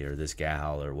guy or this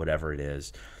gal or whatever it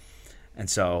is. And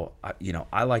so,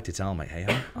 I like to tell them, like, hey,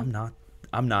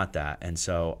 I'm not that. And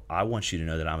so I want you to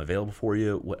know that I'm available for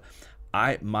you.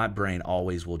 My brain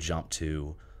always will jump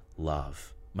to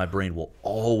love. My brain will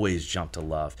always jump to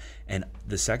love. And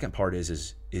the second part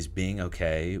is being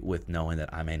okay with knowing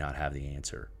that I may not have the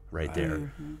answer right there.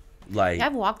 Mm-hmm. Like,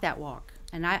 I've walked that walk,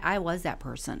 and I was that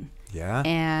person. Yeah.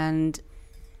 And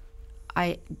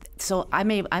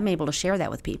I'm able to share that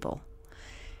with people.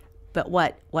 But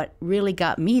what really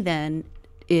got me then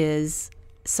is,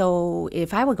 so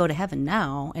if I would go to heaven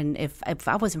now, and if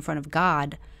I was in front of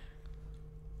God,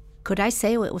 could I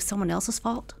say it was someone else's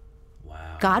fault?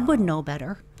 wow. God would know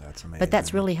better. That's amazing. But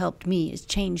that's really helped me. It's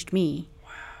changed me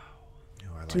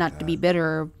to not to be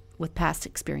bitter with past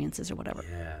experiences or whatever.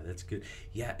 Yeah, that's good.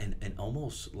 Yeah, and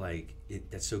almost like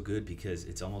that's so good, because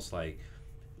it's almost like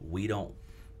we don't.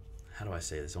 How do I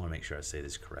say this? I want to make sure I say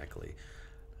this correctly.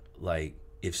 Like,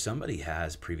 if somebody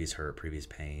has previous hurt, previous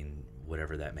pain,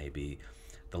 whatever that may be,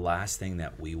 the last thing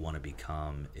that we want to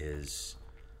become is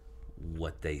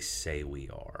what they say we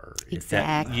are.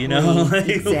 Exactly.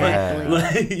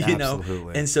 Exactly.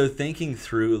 Absolutely. And so thinking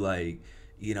through, like,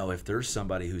 if there's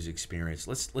somebody who's experienced,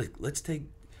 let's take.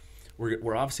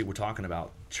 We're obviously we're talking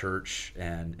about church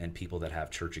and people that have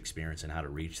church experience and how to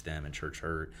reach them and church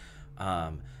hurt.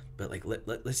 But like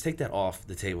let's take that off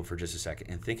the table for just a second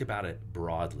and think about it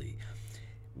broadly.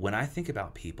 When I think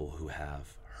about people who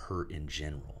have hurt in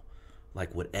general,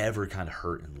 like whatever kind of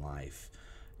hurt in life,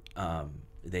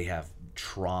 they have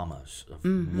traumas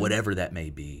of whatever that may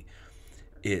be.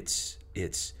 It's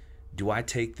do I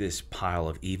take this pile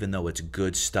of, even though it's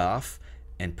good stuff,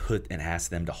 and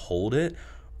ask them to hold it,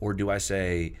 or do I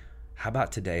say, how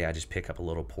about today I just pick up a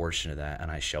little portion of that and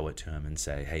I show it to them and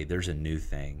say, hey, there's a new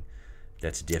thing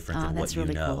that's different than that's what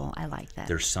really you know. cool. I like that.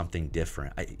 There's something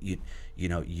different.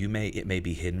 It may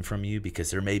be hidden from you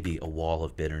because there may be a wall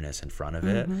of bitterness in front of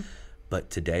it. But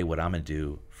today, what I'm going to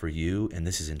do for you, and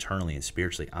this is internally and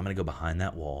spiritually, I'm going to go behind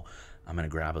that wall. I'm going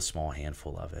to grab a small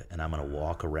handful of it, and I'm going to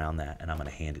walk around that, and I'm going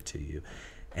to hand it to you.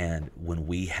 And when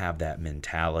we have that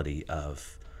mentality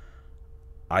of,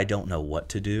 I don't know what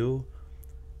to do,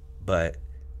 but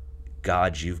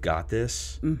God, you've got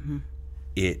this,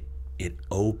 it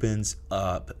opens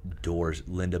up doors.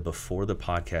 Linda, before the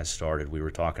podcast started, we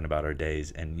were talking about our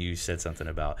days, and you said something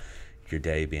about your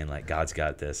day being like, God's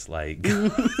got this, like,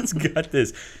 God's got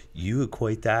this. You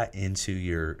equate that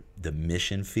into the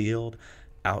mission field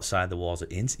outside the walls,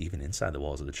 even inside the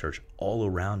walls of the church, all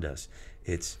around us.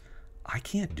 It's, I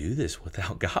can't do this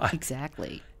without God.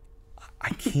 Exactly. I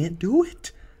can't do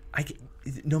it.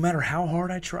 No matter how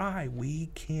hard I try, we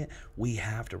can't. We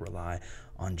have to rely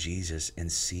on Jesus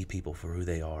and see people for who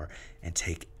they are and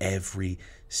take every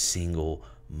single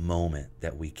moment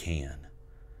that we can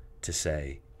to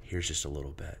say, here's just a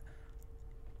little bit.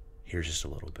 Here's just a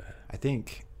little bit. I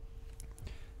think,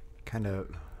 kind of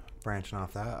branching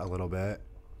off that a little bit,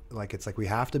 like, it's like we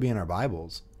have to be in our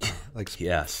Bibles. Like,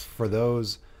 yes, for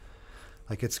those,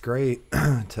 like, it's great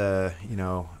to,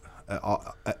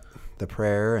 the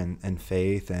prayer and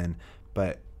faith,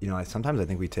 but sometimes I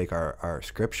think we take our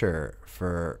scripture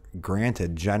for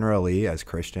granted generally as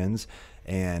Christians,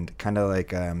 and kind of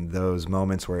like those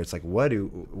moments where it's like, what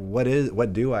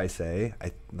do I say?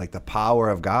 Like, the power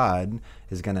of God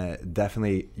is gonna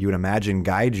definitely, you would imagine,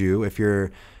 guide you if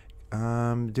you're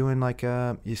doing like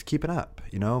just keeping up,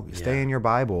 stay in your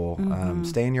Bible,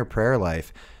 stay in your prayer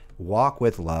life, walk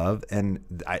with love, and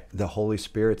the Holy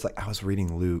Spirit's like, I was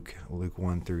reading Luke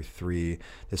 1-3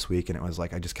 this week, and it was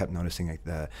like, I just kept noticing like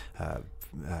the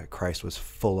Christ was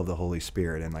full of the Holy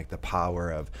Spirit, and like the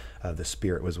power of the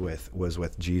Spirit was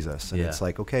with Jesus, and it's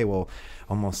like, okay, well,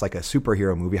 almost like a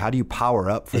superhero movie. How do you power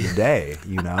up for the day?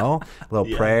 A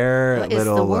little prayer, well, it's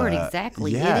little the word,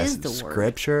 exactly. Yes, it is the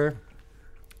scripture. Word.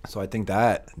 So I think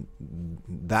that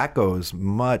goes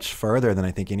much further than I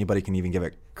think anybody can even give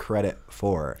it credit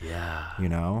for.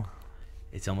 Yeah.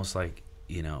 It's almost like,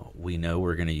 we know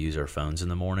we're going to use our phones in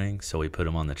the morning, so we put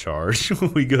them on the charge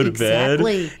when we go to bed.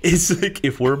 It's like,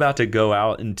 if we're about to go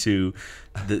out into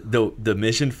the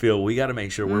mission field, we got to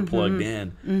make sure we're plugged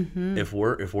in. If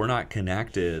we're not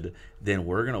connected, then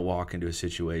we're going to walk into a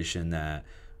situation that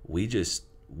we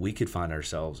could find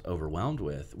ourselves overwhelmed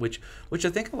with, which I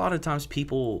think a lot of times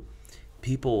people,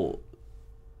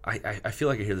 I feel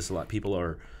like I hear this a lot. People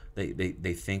are,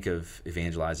 they think of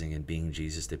evangelizing and being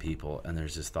Jesus to people, and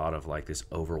there's this thought of like this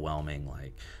overwhelming,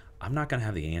 like, I'm not going to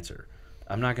have the answer.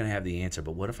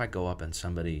 But what if I go up and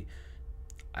somebody,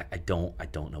 I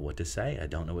don't know what to say. I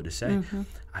don't know what to say.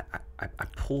 I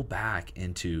pull back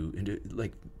into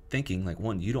like, thinking, like,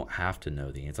 one, you don't have to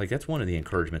know the answer. Like, that's one of the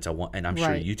encouragements I want, and I'm sure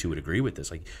Right. you two would agree with this.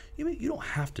 Like, you don't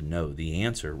have to know the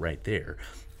answer right there.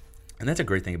 And that's a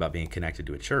great thing about being connected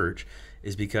to a church,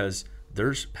 is because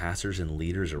there's pastors and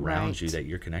leaders around Right. you that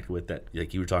you're connected with, that,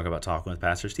 like you were talking about talking with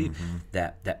Pastor Steve,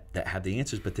 that have the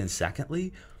answers. But then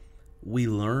secondly, we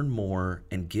learn more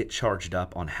and get charged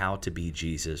up on how to be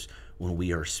Jesus when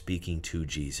we are speaking to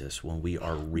Jesus, when we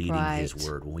are reading his Right.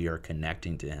 word, when we are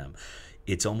connecting to him.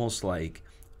 It's almost like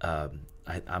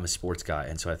I'm a sports guy,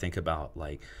 and so I think about,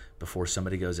 like, before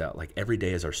somebody goes out, like, every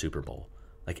day is our Super Bowl.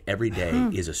 Like, every day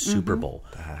is a Super Bowl.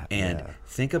 And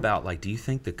think about, like, do you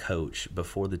think the coach,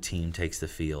 before the team takes the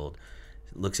field,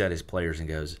 looks at his players and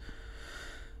goes,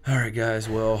 all right, guys,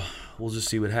 well, we'll just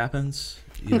see what happens.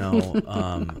 You know,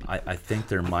 I think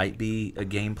there might be a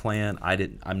game plan.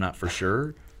 I'm not for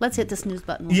sure. Let's hit the snooze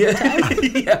button one more time.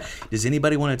 Yeah. Yeah. Does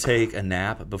anybody want to take a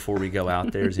nap before we go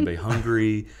out there? Is anybody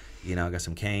hungry? You know, I got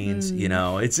some canes. You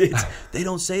know, it's they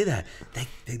don't say that.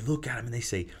 They look at him and they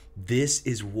say, this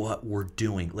is what we're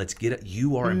doing. Let's get it.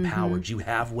 You are empowered. You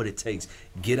have what it takes.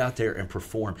 Get out there and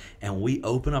perform. And we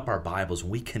open up our Bibles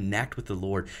and we connect with the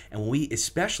Lord. And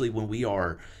especially when we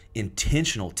are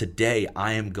intentional, today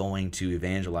I am going to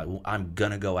evangelize. I'm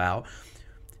going to go out.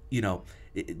 You know,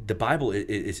 the Bible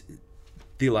is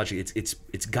theologically,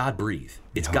 it's God breathed.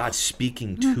 It's God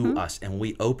speaking to us, and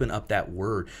we open up that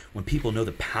word. When people know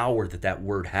the power that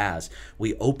word has,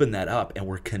 we open that up and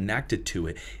we're connected to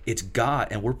it. It's God,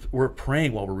 and we're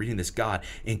praying while we're reading this. God,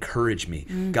 encourage me.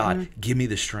 God, give me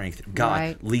the strength. God,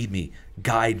 Right. lead me,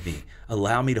 guide me,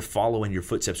 allow me to follow in your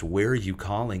footsteps. Where are you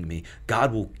calling me?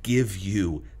 God will give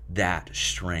you that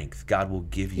strength. God will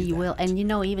give you He that. will. And you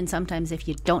know, even sometimes if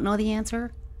you don't know the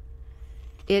answer,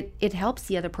 it helps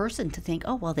the other person to think,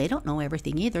 oh, well, they don't know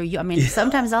everything either. I mean,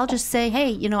 sometimes I'll just say, hey,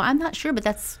 you know, I'm not sure, but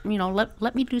that's, you know,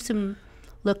 let me do some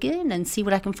look in and see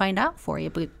what I can find out for you.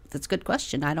 But that's a good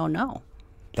question. I don't know.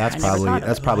 That's I never thought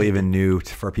of it. probably even new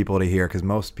for people to hear, because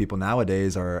most people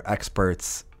nowadays are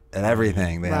experts at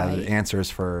everything. They have Right.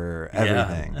 answers for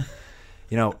everything.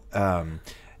 You know,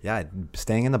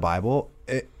 staying in the Bible,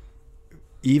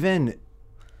 even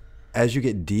as you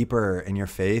get deeper in your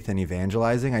faith and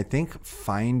evangelizing, I think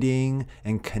finding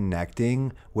and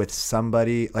connecting with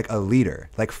somebody, like a leader,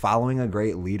 like following a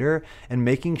great leader and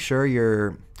making sure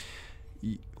you're,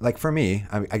 like for me,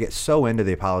 I get so into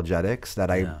the apologetics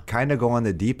that I kind of go on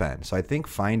the deep end. So I think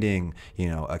finding, you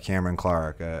know, a Cameron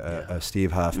Clark, a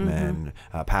Steve Huffman,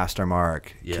 Pastor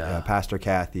Mark, Pastor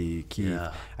Kathy, Keith,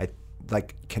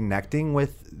 like connecting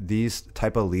with these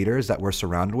type of leaders that we're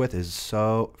surrounded with is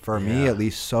so, for me at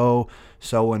least, so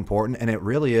important. And it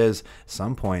really is,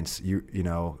 some points you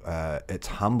know it's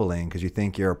humbling, because you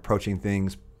think you're approaching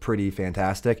things pretty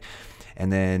fantastic,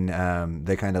 and then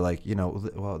they kind of like, you know,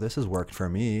 well, this has worked for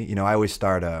me. You know, I always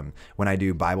start when I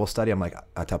do Bible study, I'm like,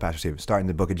 I tell Pastor Steve, start in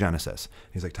the book of Genesis.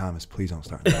 He's like, Thomas, please don't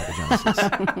start in the book of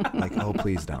Genesis. Like, oh,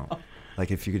 please don't. Like,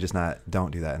 if you could just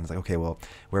don't do that. And it's like, okay, well,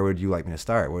 where would you like me to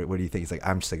start? What do you think? He's like,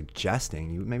 I'm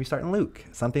suggesting you maybe start in Luke,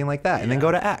 something like that, and then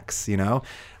go to Acts, you know?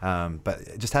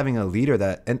 But just having a leader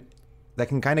that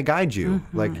can kind of guide you,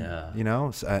 like, you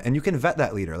know, and you can vet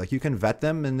that leader. Like, you can vet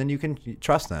them, and then you can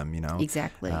trust them, you know?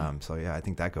 Exactly. So, yeah, I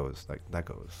think that goes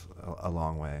a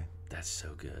long way. That's so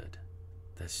good.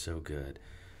 That's so good.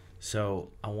 So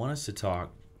I want us to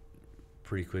talk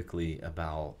pretty quickly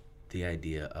about the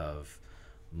idea of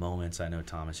moments. I know,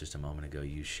 Thomas, just a moment ago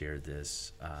you shared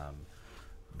this,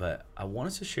 but I want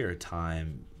us to share a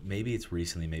time, maybe it's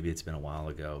recently, maybe it's been a while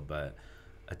ago, but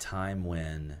a time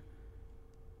when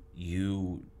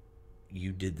you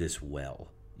did this well.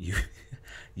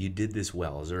 You did this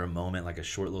well. Is there a moment, like a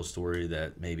short little story,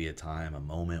 that maybe a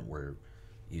moment where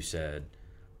you said,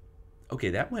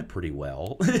 okay, that went pretty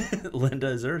well? Linda,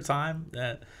 is there a time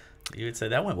that you would say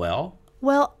that went well?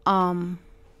 Well,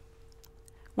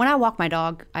 when I walk my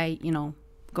dog, I, you know,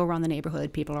 go around the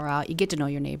neighborhood. People are out. You get to know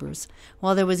your neighbors.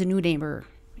 Well, there was a new neighbor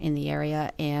in the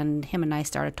area, and him and I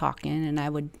started talking, and I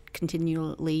would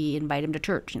continually invite him to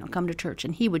church, you know, come to church.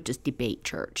 And he would just debate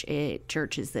church.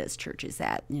 Church is this, church is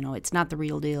that. You know, it's not the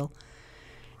real deal.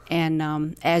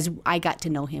 And as I got to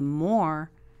know him more,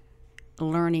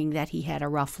 learning that he had a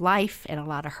rough life and a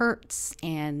lot of hurts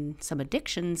and some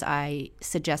addictions, I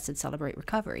suggested Celebrate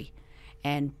Recovery.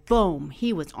 And boom,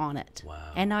 he was on it.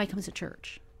 Wow. And now he comes to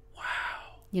church. Wow.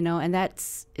 You know, and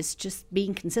it's just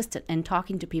being consistent and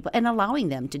talking to people and allowing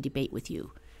them to debate with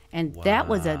you. And that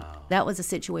was a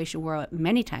situation where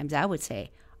many times I would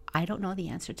say, I don't know the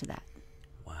answer to that.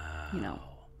 Wow. You know.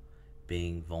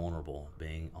 Being vulnerable,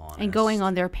 being honest. And going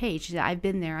on their page, I've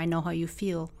been there, I know how you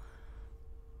feel.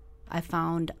 I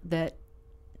found that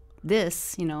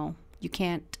this, you know, you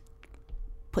can't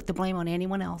put the blame on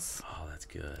anyone else. Oh, that's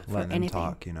good. Letting them anything.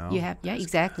 talk, you know?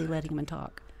 Exactly, letting them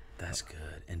talk. That's good.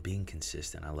 And being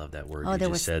consistent. I love that word Oh, you there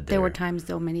just said there. there were times,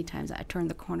 though, many times I turned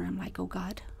the corner. I'm like, oh,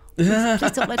 God,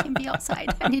 please don't let him be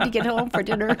outside. I need to get home for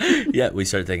dinner. Yeah, we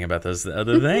started thinking about those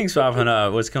other things popping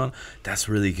up. What's going on? That's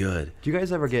really good. Do you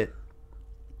guys ever get,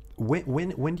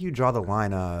 when do you draw the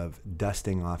line of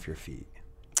dusting off your feet,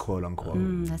 quote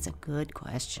unquote? That's a good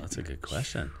question. That's a good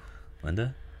question.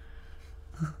 Linda?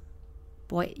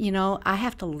 Boy, I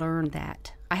have to learn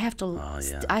that. I have to.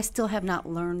 yeah. I still have not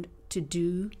learned to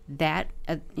do that.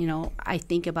 I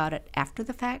think about it after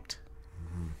the fact,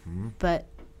 but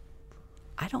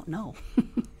I don't know.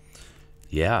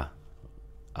 Yeah.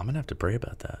 I'm going to have to pray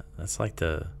about that. That's like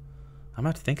I'm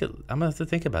going to have to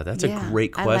think about that. That's Yeah, a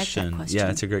great I like that question. question. Yeah,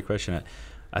 it's a great question.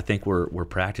 I think we're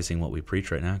practicing what we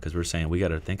preach right now because we're saying we got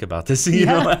to think about this. You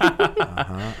know,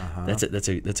 that's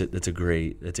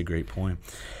a great point.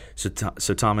 So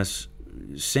Thomas,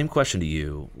 same question to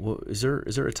you. Is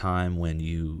there a time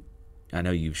when I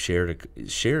know you've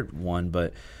shared one,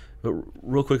 but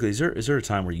real quickly, is there a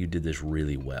time where you did this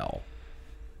really well?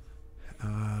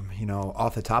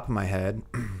 Off the top of my head,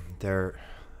 there are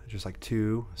just like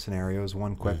two scenarios.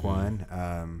 One quick one.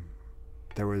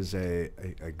 There was a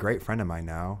great friend of mine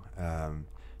now,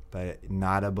 but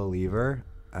not a believer.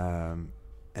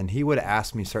 And he would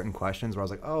ask me certain questions where I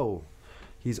was like, oh,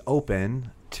 he's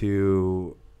open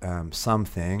to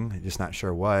something, just not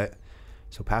sure what.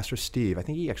 So Pastor Steve, I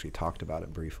think he actually talked about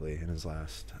it briefly in his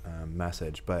last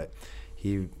message, but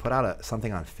he put out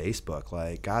something on Facebook,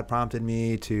 like, God prompted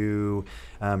me to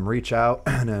reach out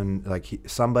and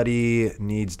somebody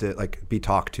needs to be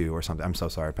talked to or something. I'm so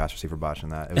sorry, Pastor Steve, for botching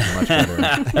that. It was much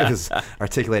better. It was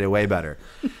articulated way better.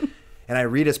 And I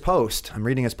read his post. I'm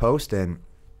reading his post, and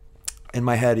in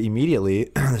my head immediately,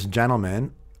 this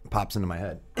gentleman pops into my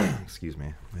head. Excuse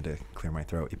me, I had to clear my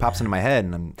throat. He pops into my head,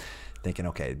 and I'm thinking,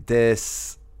 okay,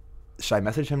 should I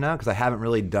message him now? Because I haven't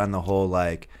really done the whole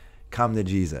come to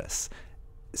Jesus.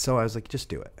 So I was like, just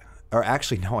do it. Or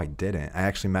actually, no, I didn't. I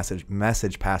actually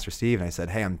messaged Pastor Steve, and I said,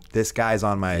 hey, this guy's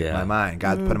on my mind.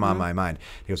 God put him on my mind.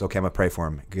 He goes, okay, I'm going to pray for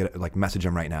him. Message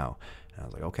him right now. And I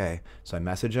was like, okay. So I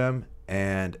message him,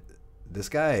 and this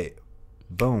guy,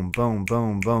 boom, boom,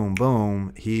 boom, boom,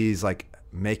 boom. He's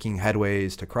making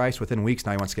headways to Christ. Within weeks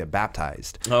now, he wants to get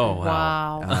baptized. Oh,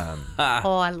 wow.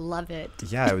 Oh, I love it.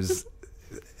 Yeah, it was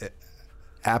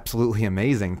absolutely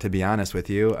amazing, to be honest with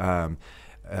you.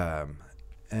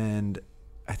 And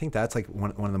I think that's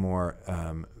one of the more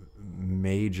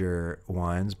major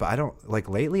ones. But I don't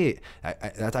lately.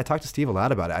 I talked to Steve a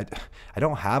lot about it. I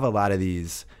don't have a lot of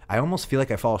these. I almost feel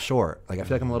like I fall short. I feel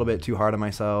like I'm a little bit too hard on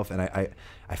myself, and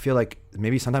I feel like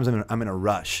maybe sometimes I'm in a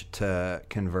rush to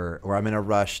convert, or I'm in a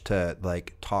rush to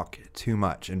talk too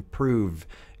much and prove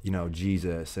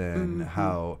Jesus and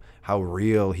how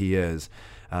real he is.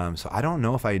 So I don't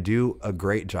know if I do a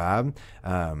great job.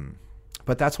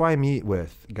 But that's why I meet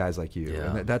with guys like you.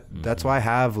 Yeah. And that's why I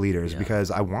have leaders, because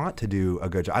I want to do a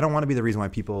good job. I don't want to be the reason why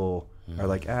people are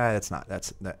like, that's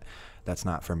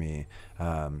not for me.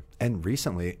 And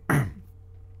recently,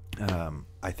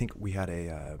 I think we had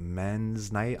a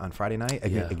men's night on Friday night,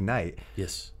 Ignite.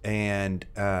 Yes. And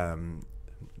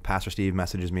Pastor Steve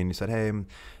messages me and he said, hey, I'm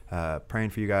praying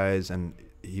for you guys. And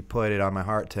he put it on my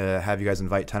heart to have you guys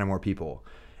invite 10 or more people.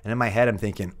 And in my head, I'm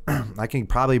thinking, I can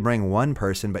probably bring one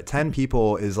person, but 10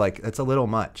 people is that's a little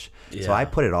much. Yeah. So I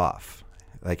put it off.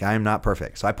 I'm not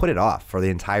perfect. So I put it off for the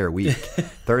entire week.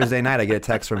 Thursday night, I get a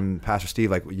text from Pastor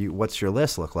Steve, what's your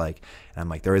list look like? And I'm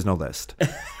like, there is no list.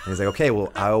 And he's like, okay,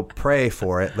 well, I'll pray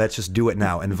for it. Let's just do it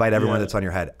now. Invite everyone that's on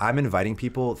your head. I'm inviting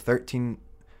people, 13,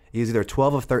 either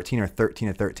 12 of 13 or 13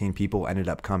 of 13 people ended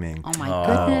up coming. Oh, my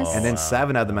goodness. And then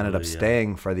 7 of them ended up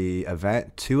staying for the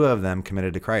event. 2 of them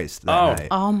committed to Christ that night.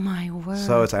 Oh, my word.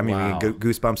 So it's,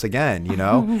 goosebumps again,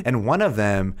 And one of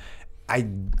them,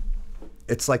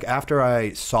 it's after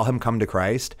I saw him come to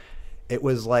Christ, it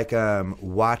was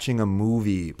watching a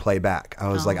movie play back. I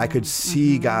was I could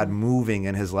see God moving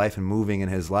in his life and moving in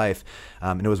his life.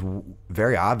 And it was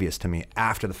very obvious to me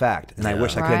after the fact. And I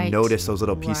wish I could have noticed those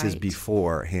little pieces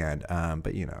beforehand.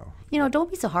 But, don't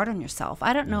be so hard on yourself.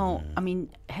 I don't know. I mean,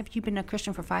 have you been a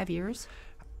Christian for 5 years?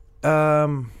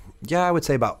 Yeah, I would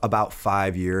say about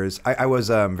 5 years. I was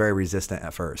very resistant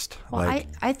at first. Well,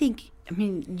 I think,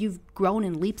 you've grown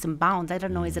in leaps and bounds. I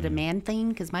don't know, is it a man thing?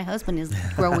 Because my husband is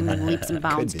growing in leaps and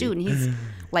bounds too. And he's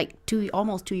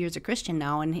almost 2 years a Christian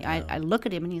now. And I look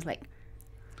at him and he's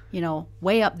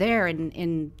way up there. And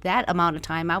in that amount of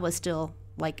time, I was still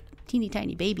like teeny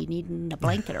tiny baby needing a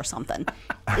blanket or something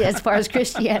as far as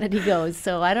Christianity goes.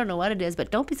 So I don't know what it is,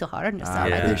 but don't be so hard on yourself.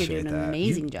 Yeah. I think you're Appreciate doing an that.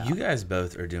 amazing job. You guys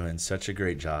both are doing such a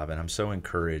great job, and I'm so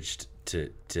encouraged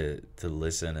to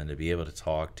listen and to be able to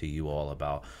talk to you all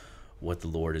about what the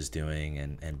Lord is doing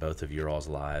and both of your all's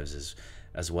lives,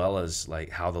 as well as like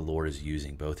how the Lord is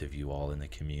using both of you all in the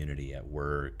community, at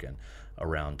work and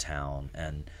around town.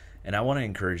 And I want to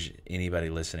encourage anybody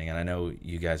listening, and I know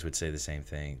you guys would say the same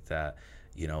thing, that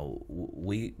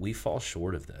we fall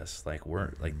short of this. Like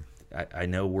I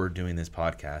know we're doing this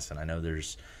podcast, and I know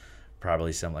there's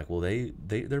probably some like, well,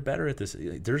 they're better at this.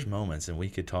 There's moments, and we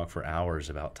could talk for hours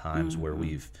about times where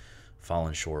we've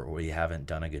fallen short, or we haven't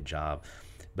done a good job.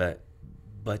 But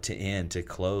to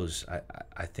close,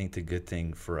 I think the good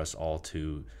thing for us all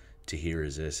to hear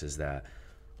is that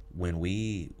when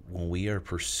we are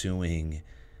pursuing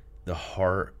the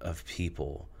heart of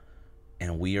people,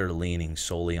 and we are leaning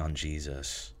solely on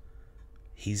Jesus,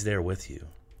 He's there with you.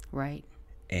 Right.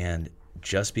 And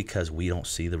just because we don't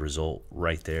see the result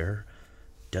right there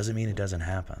doesn't mean it doesn't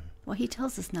happen. Well, He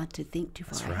tells us not to think too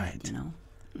far ahead, right.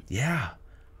 Yeah.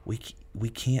 We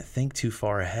can't think too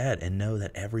far ahead and know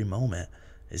that every moment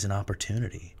is an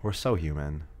opportunity. We're so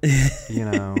human.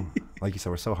 Like you said,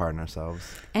 we're so hard on ourselves.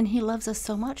 And He loves us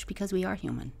so much because we are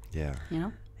human. Yeah.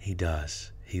 He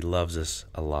does. He loves us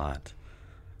a lot.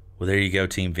 Well, there you go,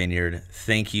 Team Vineyard.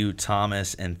 Thank you,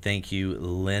 Thomas, and thank you,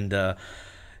 Linda.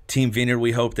 Team Vineyard,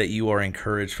 we hope that you are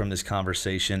encouraged from this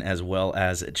conversation, as well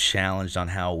as challenged on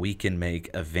how we can make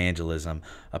evangelism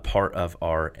a part of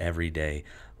our everyday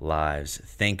lives.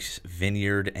 Thanks,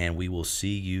 Vineyard, and we will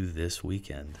see you this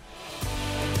weekend.